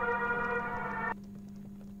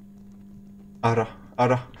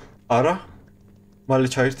 არა.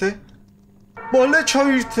 მალე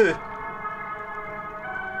ჩაირთე.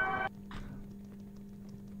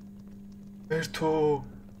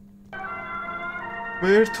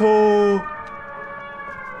 მერთო.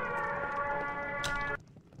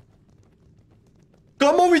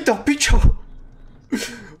 გამოვიდა ბიჭო.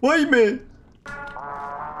 ვაიმე.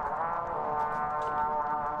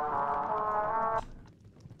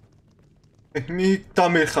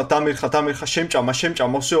 დამერხა, შემჭამა,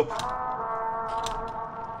 всё.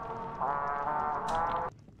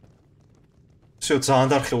 всё, ძალიან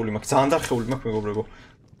დარხეული მაქვს, მეგობრებო.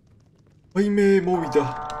 ვაიმე, მოვიდა.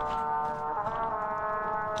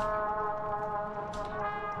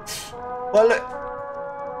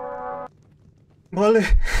 მალე.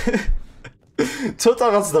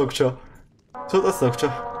 ცოტაც დაგვრჩა.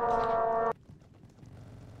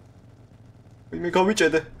 ვაიმე,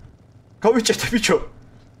 გავიჭედე ბიჭო.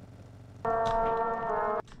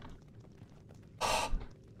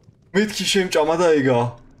 მეთქი შემჭამა და ეგა.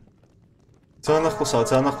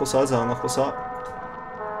 ძალიან ახლოსაა.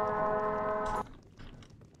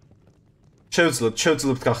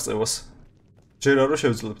 შევძლებთ გაღწევას. ჯერ არ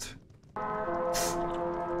შევძლებთ.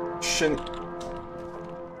 შენ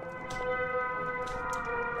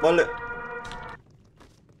მალე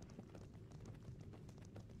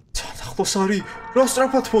ძალიან ახლოს არის. რა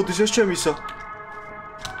სწრაფად მოდის ეს ჩემისა.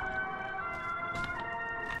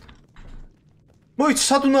 მოიცა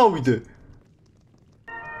სად უნდა ავიდე?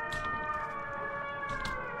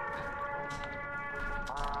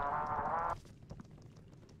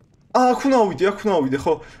 აქ უნდა ავიდე,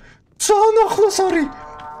 ხო? ძალიან ახლოს არის.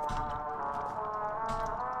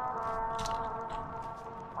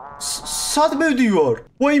 სად მივდივარ?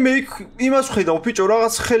 ვაიმე, იმას ხედავ ბიჭო,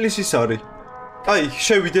 რაღაც ხელის ის არის. აი,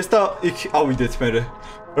 შევიდეს და იქ ავიდეთ მერე.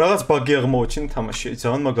 რაღაც ბაგი აღმოაჩინე თამაში,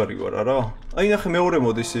 ძალიან მაგარი ვარ, არა? აი, ნახე მეორე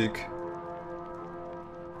მოდის იქ.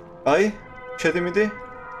 აი, შედიმიდი.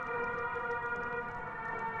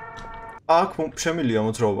 აქ შემილია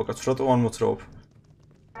მოძრაობა, კაცო, რატო არ მოძრაობ?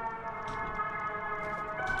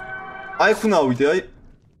 აი, ხუნა ავიდე, აი.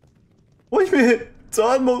 ვაიმე,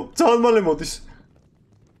 ძალიან მალე მოდის.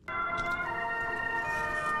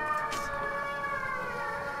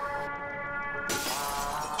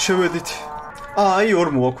 შევედით. აი, ორ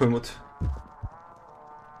მოვა ქვემოთ.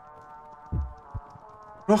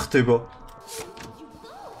 რა ხდება?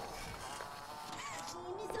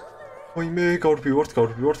 ვაიმე, გავრბივართ.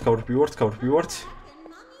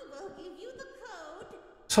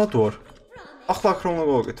 სად ვარ? ახლა აქ რა უნდა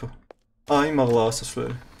გავაკეთო? აი, მაღლა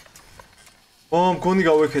ასასვლელი. მგონი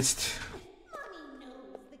გავეკეთით.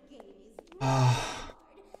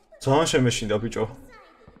 ძალიან შემეშინდა ბიჭო.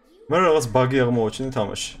 მე რაღაც ბაგი აღმოაჩინე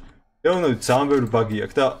თამაში. ეუნოდი ძალიან ბევრი ბაგი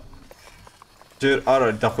აქვს და ჯერ არ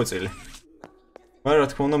არის დახვეწილი. მაგრამ რა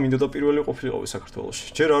თქმა უნდა მინდოდა პირველი ყოფილიყო საქართველოში.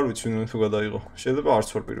 ჯერ არ ვიცი ვინ თუ გადაიღო. შეიძლება არც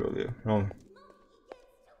ვარ პირველია.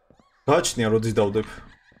 გააჩნია როდის დავდებ.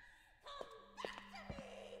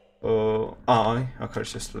 აი, აქ არის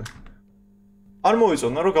შესვლელი. არ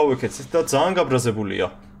მოიწონა რომ გავეკეთეთ და ძალიან გაბრაზებულია.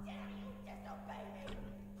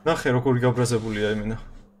 ნახე როგორი გაბრაზებულია იმენა.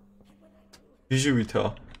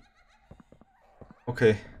 იჟივითაა.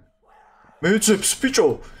 ოკეი. მეუძებს ბიჭო.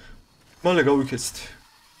 მალე გავიქეცით.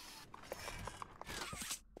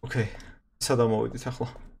 ოკეი. სადა მოვიდით ახლა.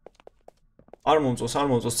 არ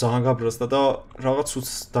მომწონს, ძალიან გაბრაზდა და რაღაც უც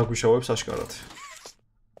დაგვიშავებს აშკარად.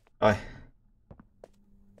 აი.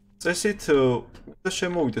 წესით და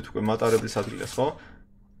შემოვიდეთ უკვე მატარებლის ადგილას, ხო?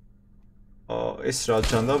 ეს რა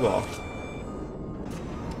ჯანდაბაა?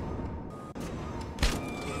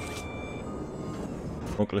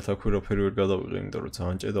 მოკლედ აქ ვერაფერი ვერ გადავიღე, იმიტომ რომ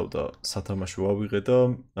ძალიან ჭედავ და სათამაშო ავიღე და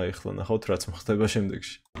აი ახლა ნახავთ რაც მოხდება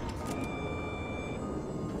შემდეგში.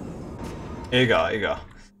 ეგა.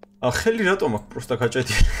 ხელი რატომ აქ პროსტა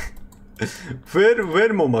გაჭედი?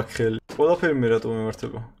 ვერ მომაქ ხელი. ყველაფერი მე რატომ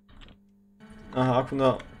მემართება? აქ უნდა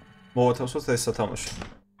მოვათავსოთ ეს სათამაშო.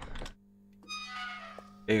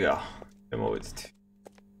 ეგა, შემოვედით.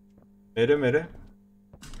 მერე.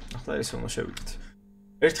 და ეს უნდა შევიდეთ.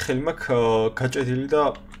 ერთი ხელი მაქვს გაჭედილი და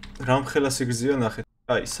რამ ხელა სიგრძეა ნახეთ.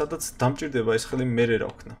 აი, სადაც დამჭირდება ეს ხელი მე რა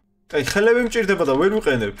ვქნა. აი, ხელები მჭირდება და ვერ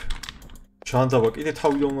ვიყენებ. ჩანდაბა, კიდე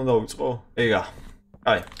თავიდან უნდა დავიწყო? ეგა.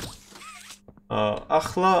 აი.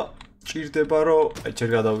 ახლა ჭირდება რომ აი ჯერ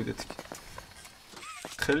გადავიდეთ.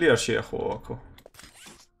 ხელი არ შეახო აქო.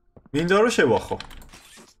 მინდა რომ შევახო.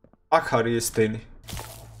 აქ არის ეს დენი.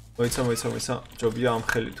 მოიცა, ჯობია ამ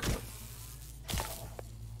ხელი თქვა.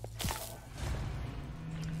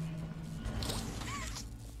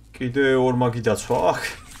 კიდე ორ მაგი დაცვა აქ.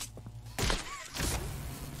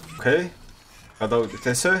 ოკეი. გადავიდეთ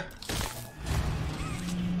ესე.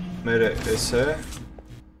 მერე ესე.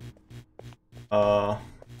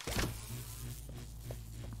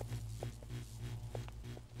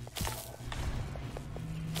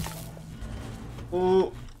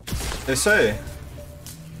 ესე?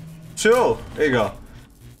 Всё, ეგა.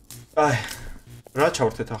 აი, რა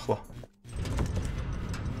ჩავრთეთ ახლა?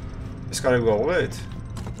 ეს კარი გავუღეთ?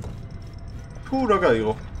 თუ რა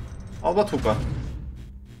გაიღო? ალბათ უკან.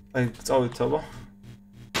 აი, წავედით აბა.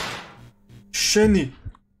 შენი.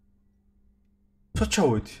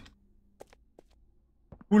 ჩავედი.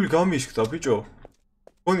 გული გამიშკდა, ბიჭო.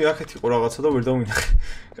 გონი აქეთ იყო რაღაცა და ვერ დავინახე.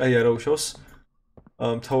 კაი, არა უშავს.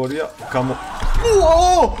 მთავარია გამო.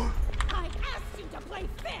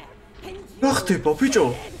 რა ხდება, ბიჭო?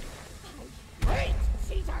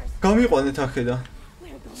 გამიყვანეთ აქედან.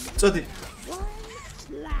 წადი.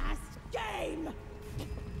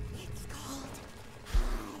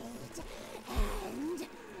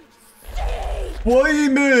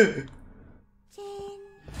 ვაიმე!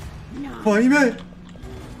 ვაიმე!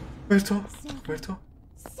 ვერთო.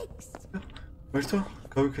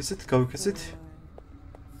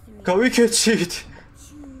 გავიქეცით.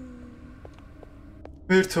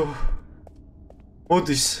 ვერთო.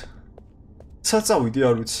 მოდის. საწავიდი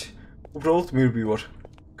არ ვიცი. უბრალოდ მირბივარ.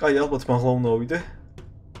 კაი, ალბათ მაღლა უნდა ავიდე.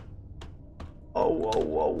 აუ,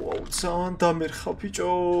 ძალიან დამერხა, ბიჭო.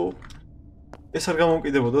 ეს არ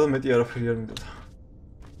გამომკიდებოდა და მეტი არაფერი არ მინდოდა.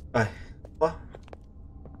 აი,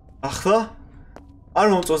 ახლა არ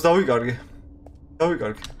მომწონს დავიკარგე.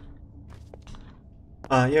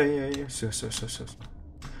 აი, всё.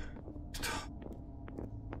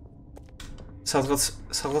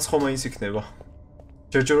 სადღაც ხომ ის იქნება.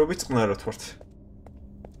 ჯერჯერობით წყნარად ვართ.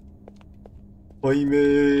 ვაიმე,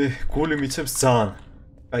 გული მიცემს ძალიან.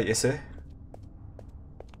 აი, ესე.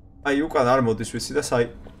 აი, უკან არ მოდის ვიცი და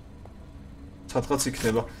სადღაც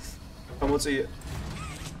იქნება. გამოწია.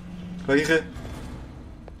 გაიღე.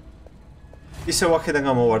 ისე ვაქედან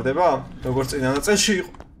გამოვარდება? როგორც წინა ნაწილში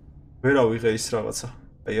იყო. ვერა ვიღე ის რაღაცა.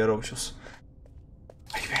 აი, არა უშავს.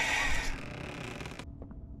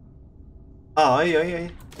 აი.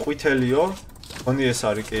 ყვითელიო. ხონი ეს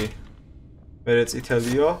არის კი. მერე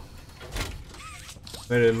წითელიო.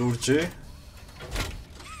 მერე ლურჯი.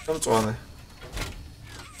 გამწვანე.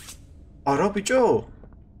 არა ბიჭო.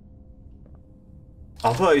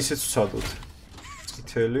 აბა ისეც ვცადოთ.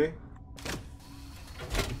 წითელი.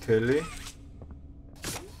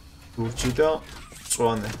 ლურჯი და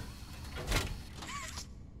მწვანე.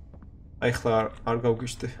 აი ხლა არ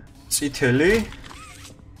გავგიშდე. წითელი.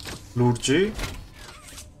 ლურჯი.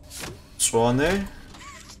 მწვანე.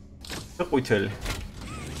 და ყვითელი.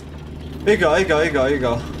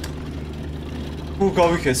 ეგა.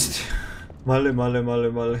 გავიქეცით.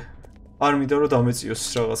 მალე. არ მინდა რომ დამეწიოს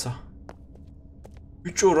რაღაცა.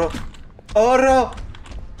 ბიჭო რა. არა.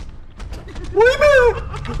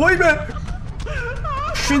 ვაიმე.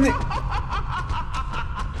 შენი.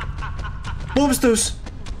 მომსდევს.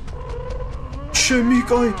 ჩემი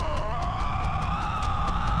კაი.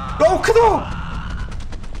 გავქნო.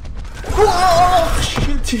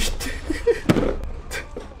 შიტ.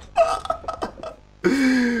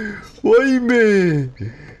 ვაიმე.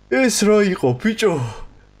 ეს რა იყო, ბიჭო?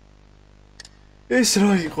 ეს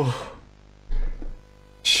რა იყო?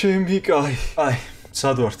 ჩემი კაი. აი,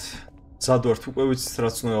 სადვართ უკვე ვიცით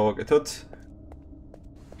რაც უნდა გავაკეთოთ.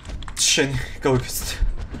 შენი გავიქეცით.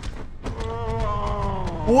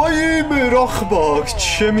 ვაიმე, რა ხმა აქვს,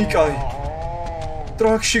 ჩემი კაი.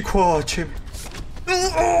 ტრაქში ქვაა ჩემი.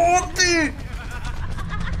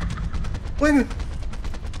 ვაიმე.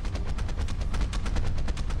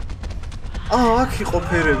 აქ იყო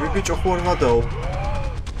ფერები, ბიჭო, ხო არ მადაო.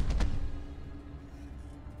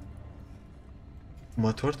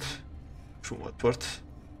 შუმათვართ.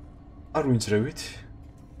 არ ვინძრევით.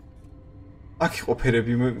 აქ იყო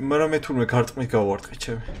ფერები, მაგრამ მე თურმე გარტყმით გავვარტყი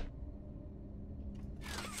ჩემი.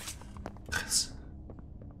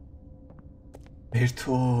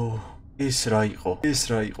 ერთო, ეს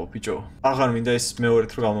რა იყო ბიჭო აღარ მინდა ეს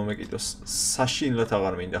მეორედ რო გამომეკიდოს საშინლად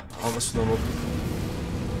აღარ მინდა ამას უნდა მოვკიდო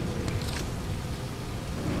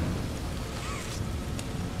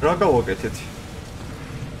რა გავაკეთეთ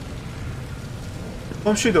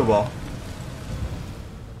მომშვიდობა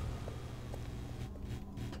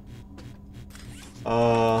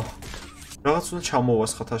რაღაც უნდა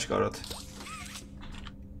ჩამოვასხათ აშკარად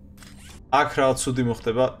აქ რაღაც ცუდი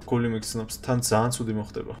მოხდება გული მიგრძნობს თან ძალიან ცუდი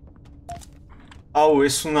მოხდება აუ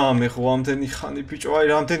ეს უნდა ამეღო ამდენი ხანი ბიჭო აი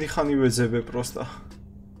რამდენი ხანი ვეძებე პროსტა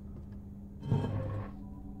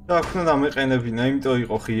და აქ უნდა დამეყენებინა იმიტომ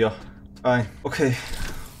იყო ღია აი ოკეი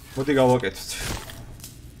მოდი გავაკეთოთ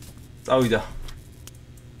წავიდა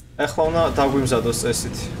ეხლა უნდა დაგვიმზადოს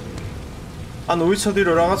წესით ანუ ვიცოდი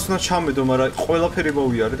რომ რაღაც უნდა ჩამედო მაგრამ ყველაფერი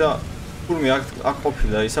მოვიარე და თურმე აქ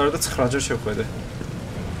ყოფილა ის არა და 9 ჯერ შევხედე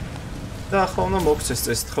და ახლა უნდა მოგცეს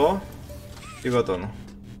წესით ხო? კი ბატონო.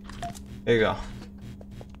 ეგა.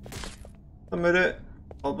 და მე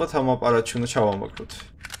ალბათ ამ აპარატში უნდა ჩავამოკლოთ.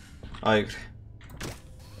 აი ეგრე.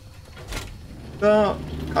 და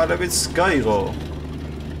კარებიც გაიღო.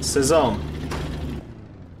 სეზამ.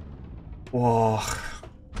 ვაჰ.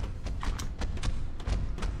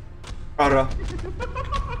 არა.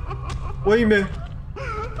 ვაიმე.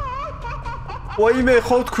 ვაიმე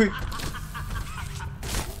ხო თქვი.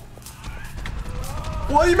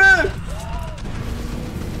 ვაიმე!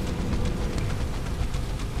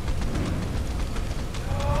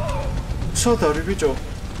 სად არის ბიჭო?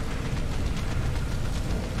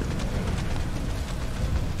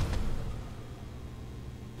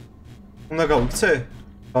 უნდა გავიქცე?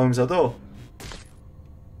 გავიმზადო?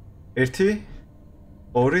 1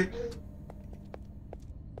 2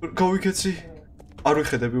 გავიქეცი. არ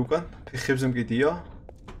ვიხედები უკან, ფეხებზე მკიდია.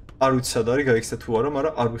 არ ვიცი სად არის, გაიქცე თუ არა,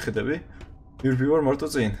 მაგრამ არ ვიხედები. მირბივარ მარტო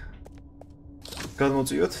წინ.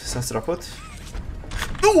 გადმოწიოთ სასწრაფოდ.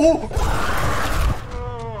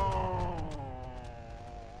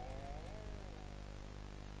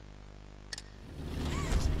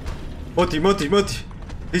 მოდი.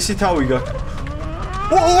 ისი თავი გაკ.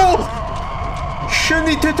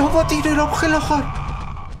 შენი დედავატირე რა ხელა ხარ?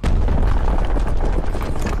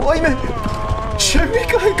 ვაიმე! შენი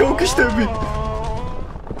კაი გავგიშდები.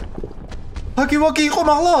 ვაკი იყო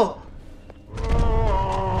მაღლა?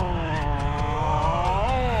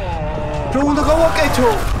 რა უნდა გავაკეთო?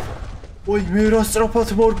 ой, მე რა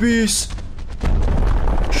სწრაფად მორბის.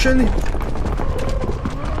 შენი.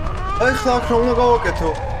 აი ხლა აქ რა უნდა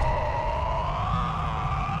გავაკეთო?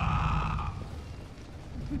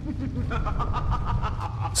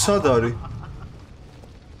 სად არის?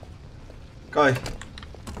 კაი.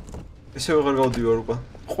 ესე ვეღარ გავდივარ უკან.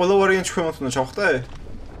 ყველა ვარიანტი ქვემოთ უნდა ჩავხტე?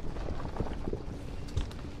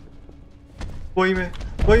 ვაიმე.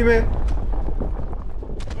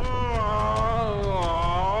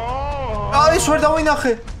 ის ვერ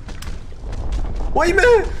დავინახე. ვაიმე!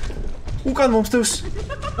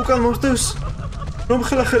 უკან მომსდევს. რომ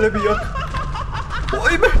ხელახელები აქ.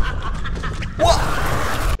 ვაიმე! ვა!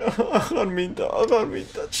 აღარ მინდა.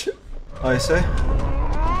 აი ესე.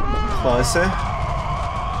 ხა ესე.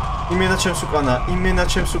 იმენა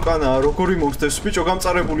ჩემს უკანა, როგორი მომსდევს ბიჭო,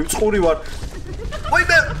 გამწარებული წყური ვარ.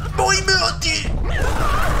 ვაიმე! ოდი!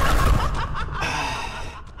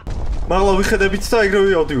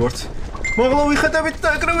 მაღლა ვიხედებით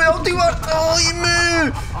და ეგრევე ავდივართ. აიმე!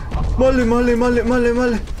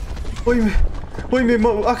 მალე. ვაიმე,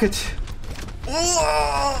 აქეთ.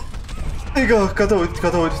 ეგა, გადავედით.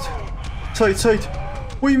 საით.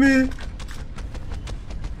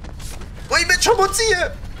 ვაიმე, ჩამოწიე.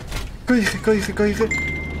 გაიღე.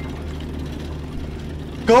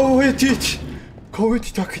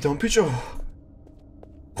 გავედით აქედან, ბიჭო.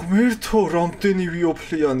 ღმერთო, რამდენი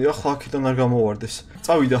ვიოფლიანი, ახლა აქედან არ გამოვარდეს.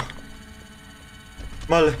 წავიდა.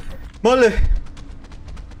 მალე.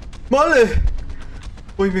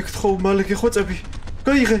 ვაიმე, გთხოვ, მალე გეხვეწები.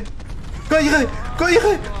 გაიღე.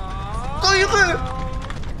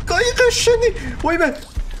 შენი. ვაიმე.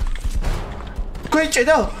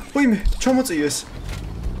 გაიჭედა. ვაიმე, ჩამოწიეს.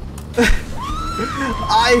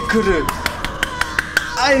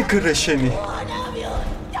 აიგრე შენი.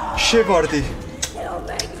 შევარდი.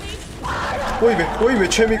 ვაიმე,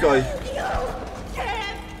 ჩემი კაი.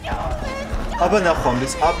 აბა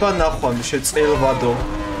ნახვამდის შეწელვადო.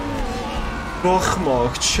 რა ხმა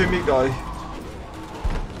აქვს ჩემი კაი.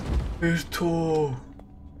 ერთო.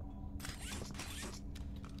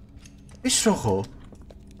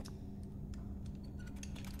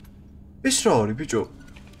 ის რა არის ბიჭო?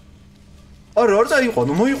 არა, არ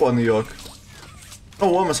დაიყვანო, მოიყვანე აქ.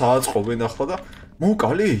 აუ, ამას აწყობენ ახლა და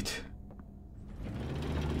მოვკალით.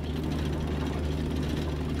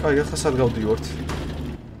 აი, ახლა სად გავდივართ?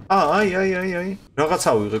 აი.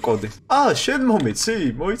 რაღაცა ვიღე კოდი. შენ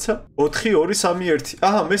მომეცი? მოიცა?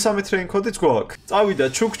 4-2-3-1. მესამე ტრეინ კოდიც გვაქვს. წავიდა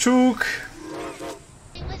ჩუქ.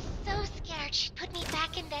 I was so scared she'd put me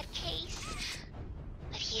back in that case.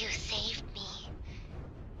 But you saved me.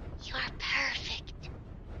 You are perfect.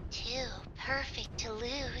 Too perfect to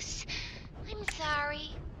lose. I'm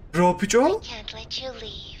sorry. რა ბიჭო? I can't let you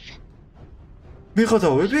leave.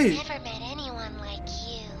 მიღადავები? Never met anyone like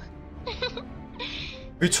you.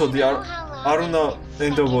 ვიცოდი არ უნდა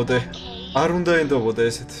ენდობოდე. არ უნდა ენდობოდე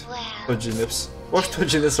ესეთ თოჯინებს. ვარ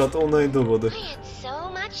თოჯინებს რატო უნდა ენდობოდე? I had so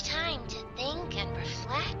much time to think and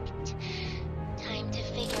reflect. Time to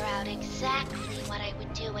figure out exactly what I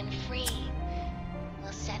would do when free.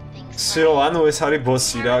 We'll set things ანუ ეს არის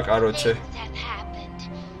ბოსი რა, კაროჩე.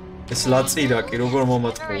 ეს ლაწირაკი როგორ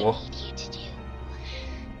მომატყუო?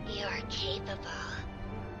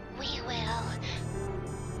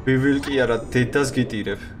 ვივილკი არა, დედას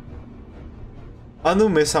გიტირებ. ანუ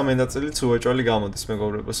მესამე ნაწილიც უეჭველი გამოდის,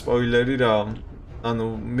 მეგობრებო, სპოილერი რა. ანუ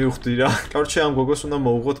მივხვდი რა. კაროჩე ამ გოგოს უნდა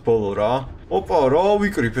მოუღოთ ბოლო რა. ოპა, რა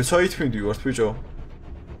ვიკრიფე, საით მივდივართ, ბიჭო?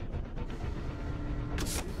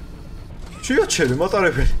 შეაჩერე,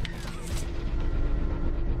 მატარებელი.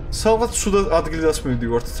 სადღაც სულ ადგილას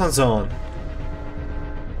მივდივართ, თან ძალიან.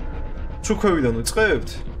 ჩუქვევიდან ვიწყებთ?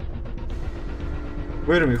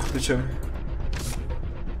 ვერ მივხვდი ჩემი.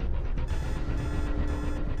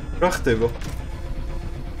 რა ხდება?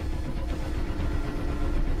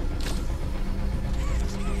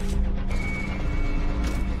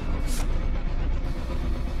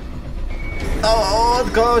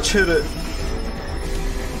 გააჩერე.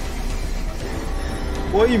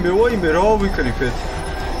 ვაიმე, რა ვიკრიფეთ?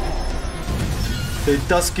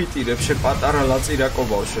 დედას გიტირებ, შე პატარა ლაწირაკო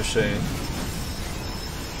ბავშვო შენ.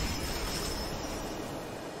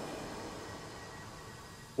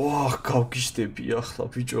 გავგიშდები ახლა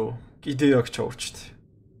ბიჭო. კიდე აქ ჩავრჩით.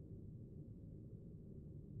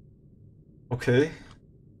 Okay.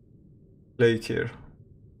 Play here.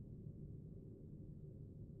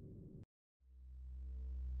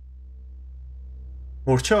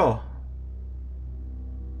 მორჩა?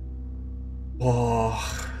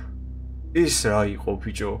 ეს რა იყო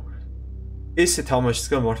ბიჭო? ესე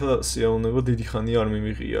თამაშისგან მართლა სიაუნება დიდი ხანი არ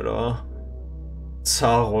მიმიღია რა.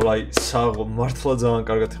 საღო მართლა ძალიან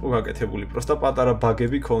კარგად იყო გაკეთებული. პროსტა პატარა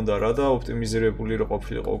ბაგები ქონდა რა და ოპტიმიზირებული რო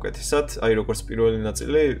ყოფილიყო უკეთესად. აი როგორც პირველი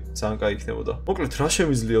ნაწილი ძალიან კაი იქნებოდა. მოკლედ რა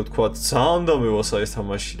შემიძლია ვთქვა, ძალიან დამევასა ეს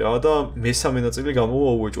თამაში რა და მესამე ნაწილი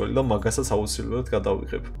გამოვა უეჭველი და მაგასაც აუცილებლად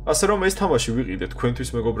გადავიღებ. ასე რომ ეს თამაში ვიყიდე თქვენთვის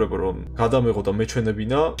მეგობრებო რომ გადამეღო და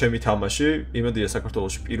მეჩვენებინა ჩემი თამაში. იმედია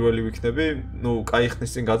საქართველოში პირველი ვიქნები. კაი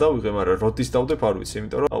ხნის წინ გადავიღე, მაგრამ როდის დავდებ არ ვიცი,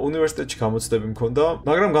 იმიტომ რომ უნივერსიტეტში გამოცდები მქონდა,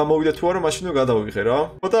 მაგრამ გამოვიდა თუ არა მაშინ რომ გადავიღე.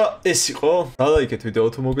 და ეს იყო. დალაიქეთ ვიდეო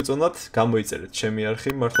თუ მოგეწონათ, გამოიწერეთ ჩემი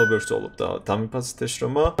არხი, მართლა ბევრს ვწოლობ და დამიფასეთ ეს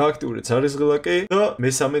შრომა. გააქტიურეთ ზარისღილაკი და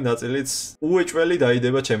მესამე ნაწილიც უეჭველი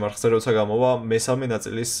დაიდება ჩემ არხზე, როცა გამოვა მესამე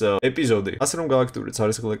ნაწილის ეპიზოდი. ასე რომ გააქტიურეთ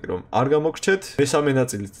ზარისღილაკი რომ არ გამოგრჩეთ. მესამე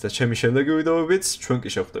ნაწილით და ჩემი შემდეგი ვიდეოებიც ჩვენ კი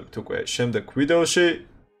შევხვდებით უკვე შემდეგ ვიდეოში.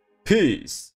 Peace.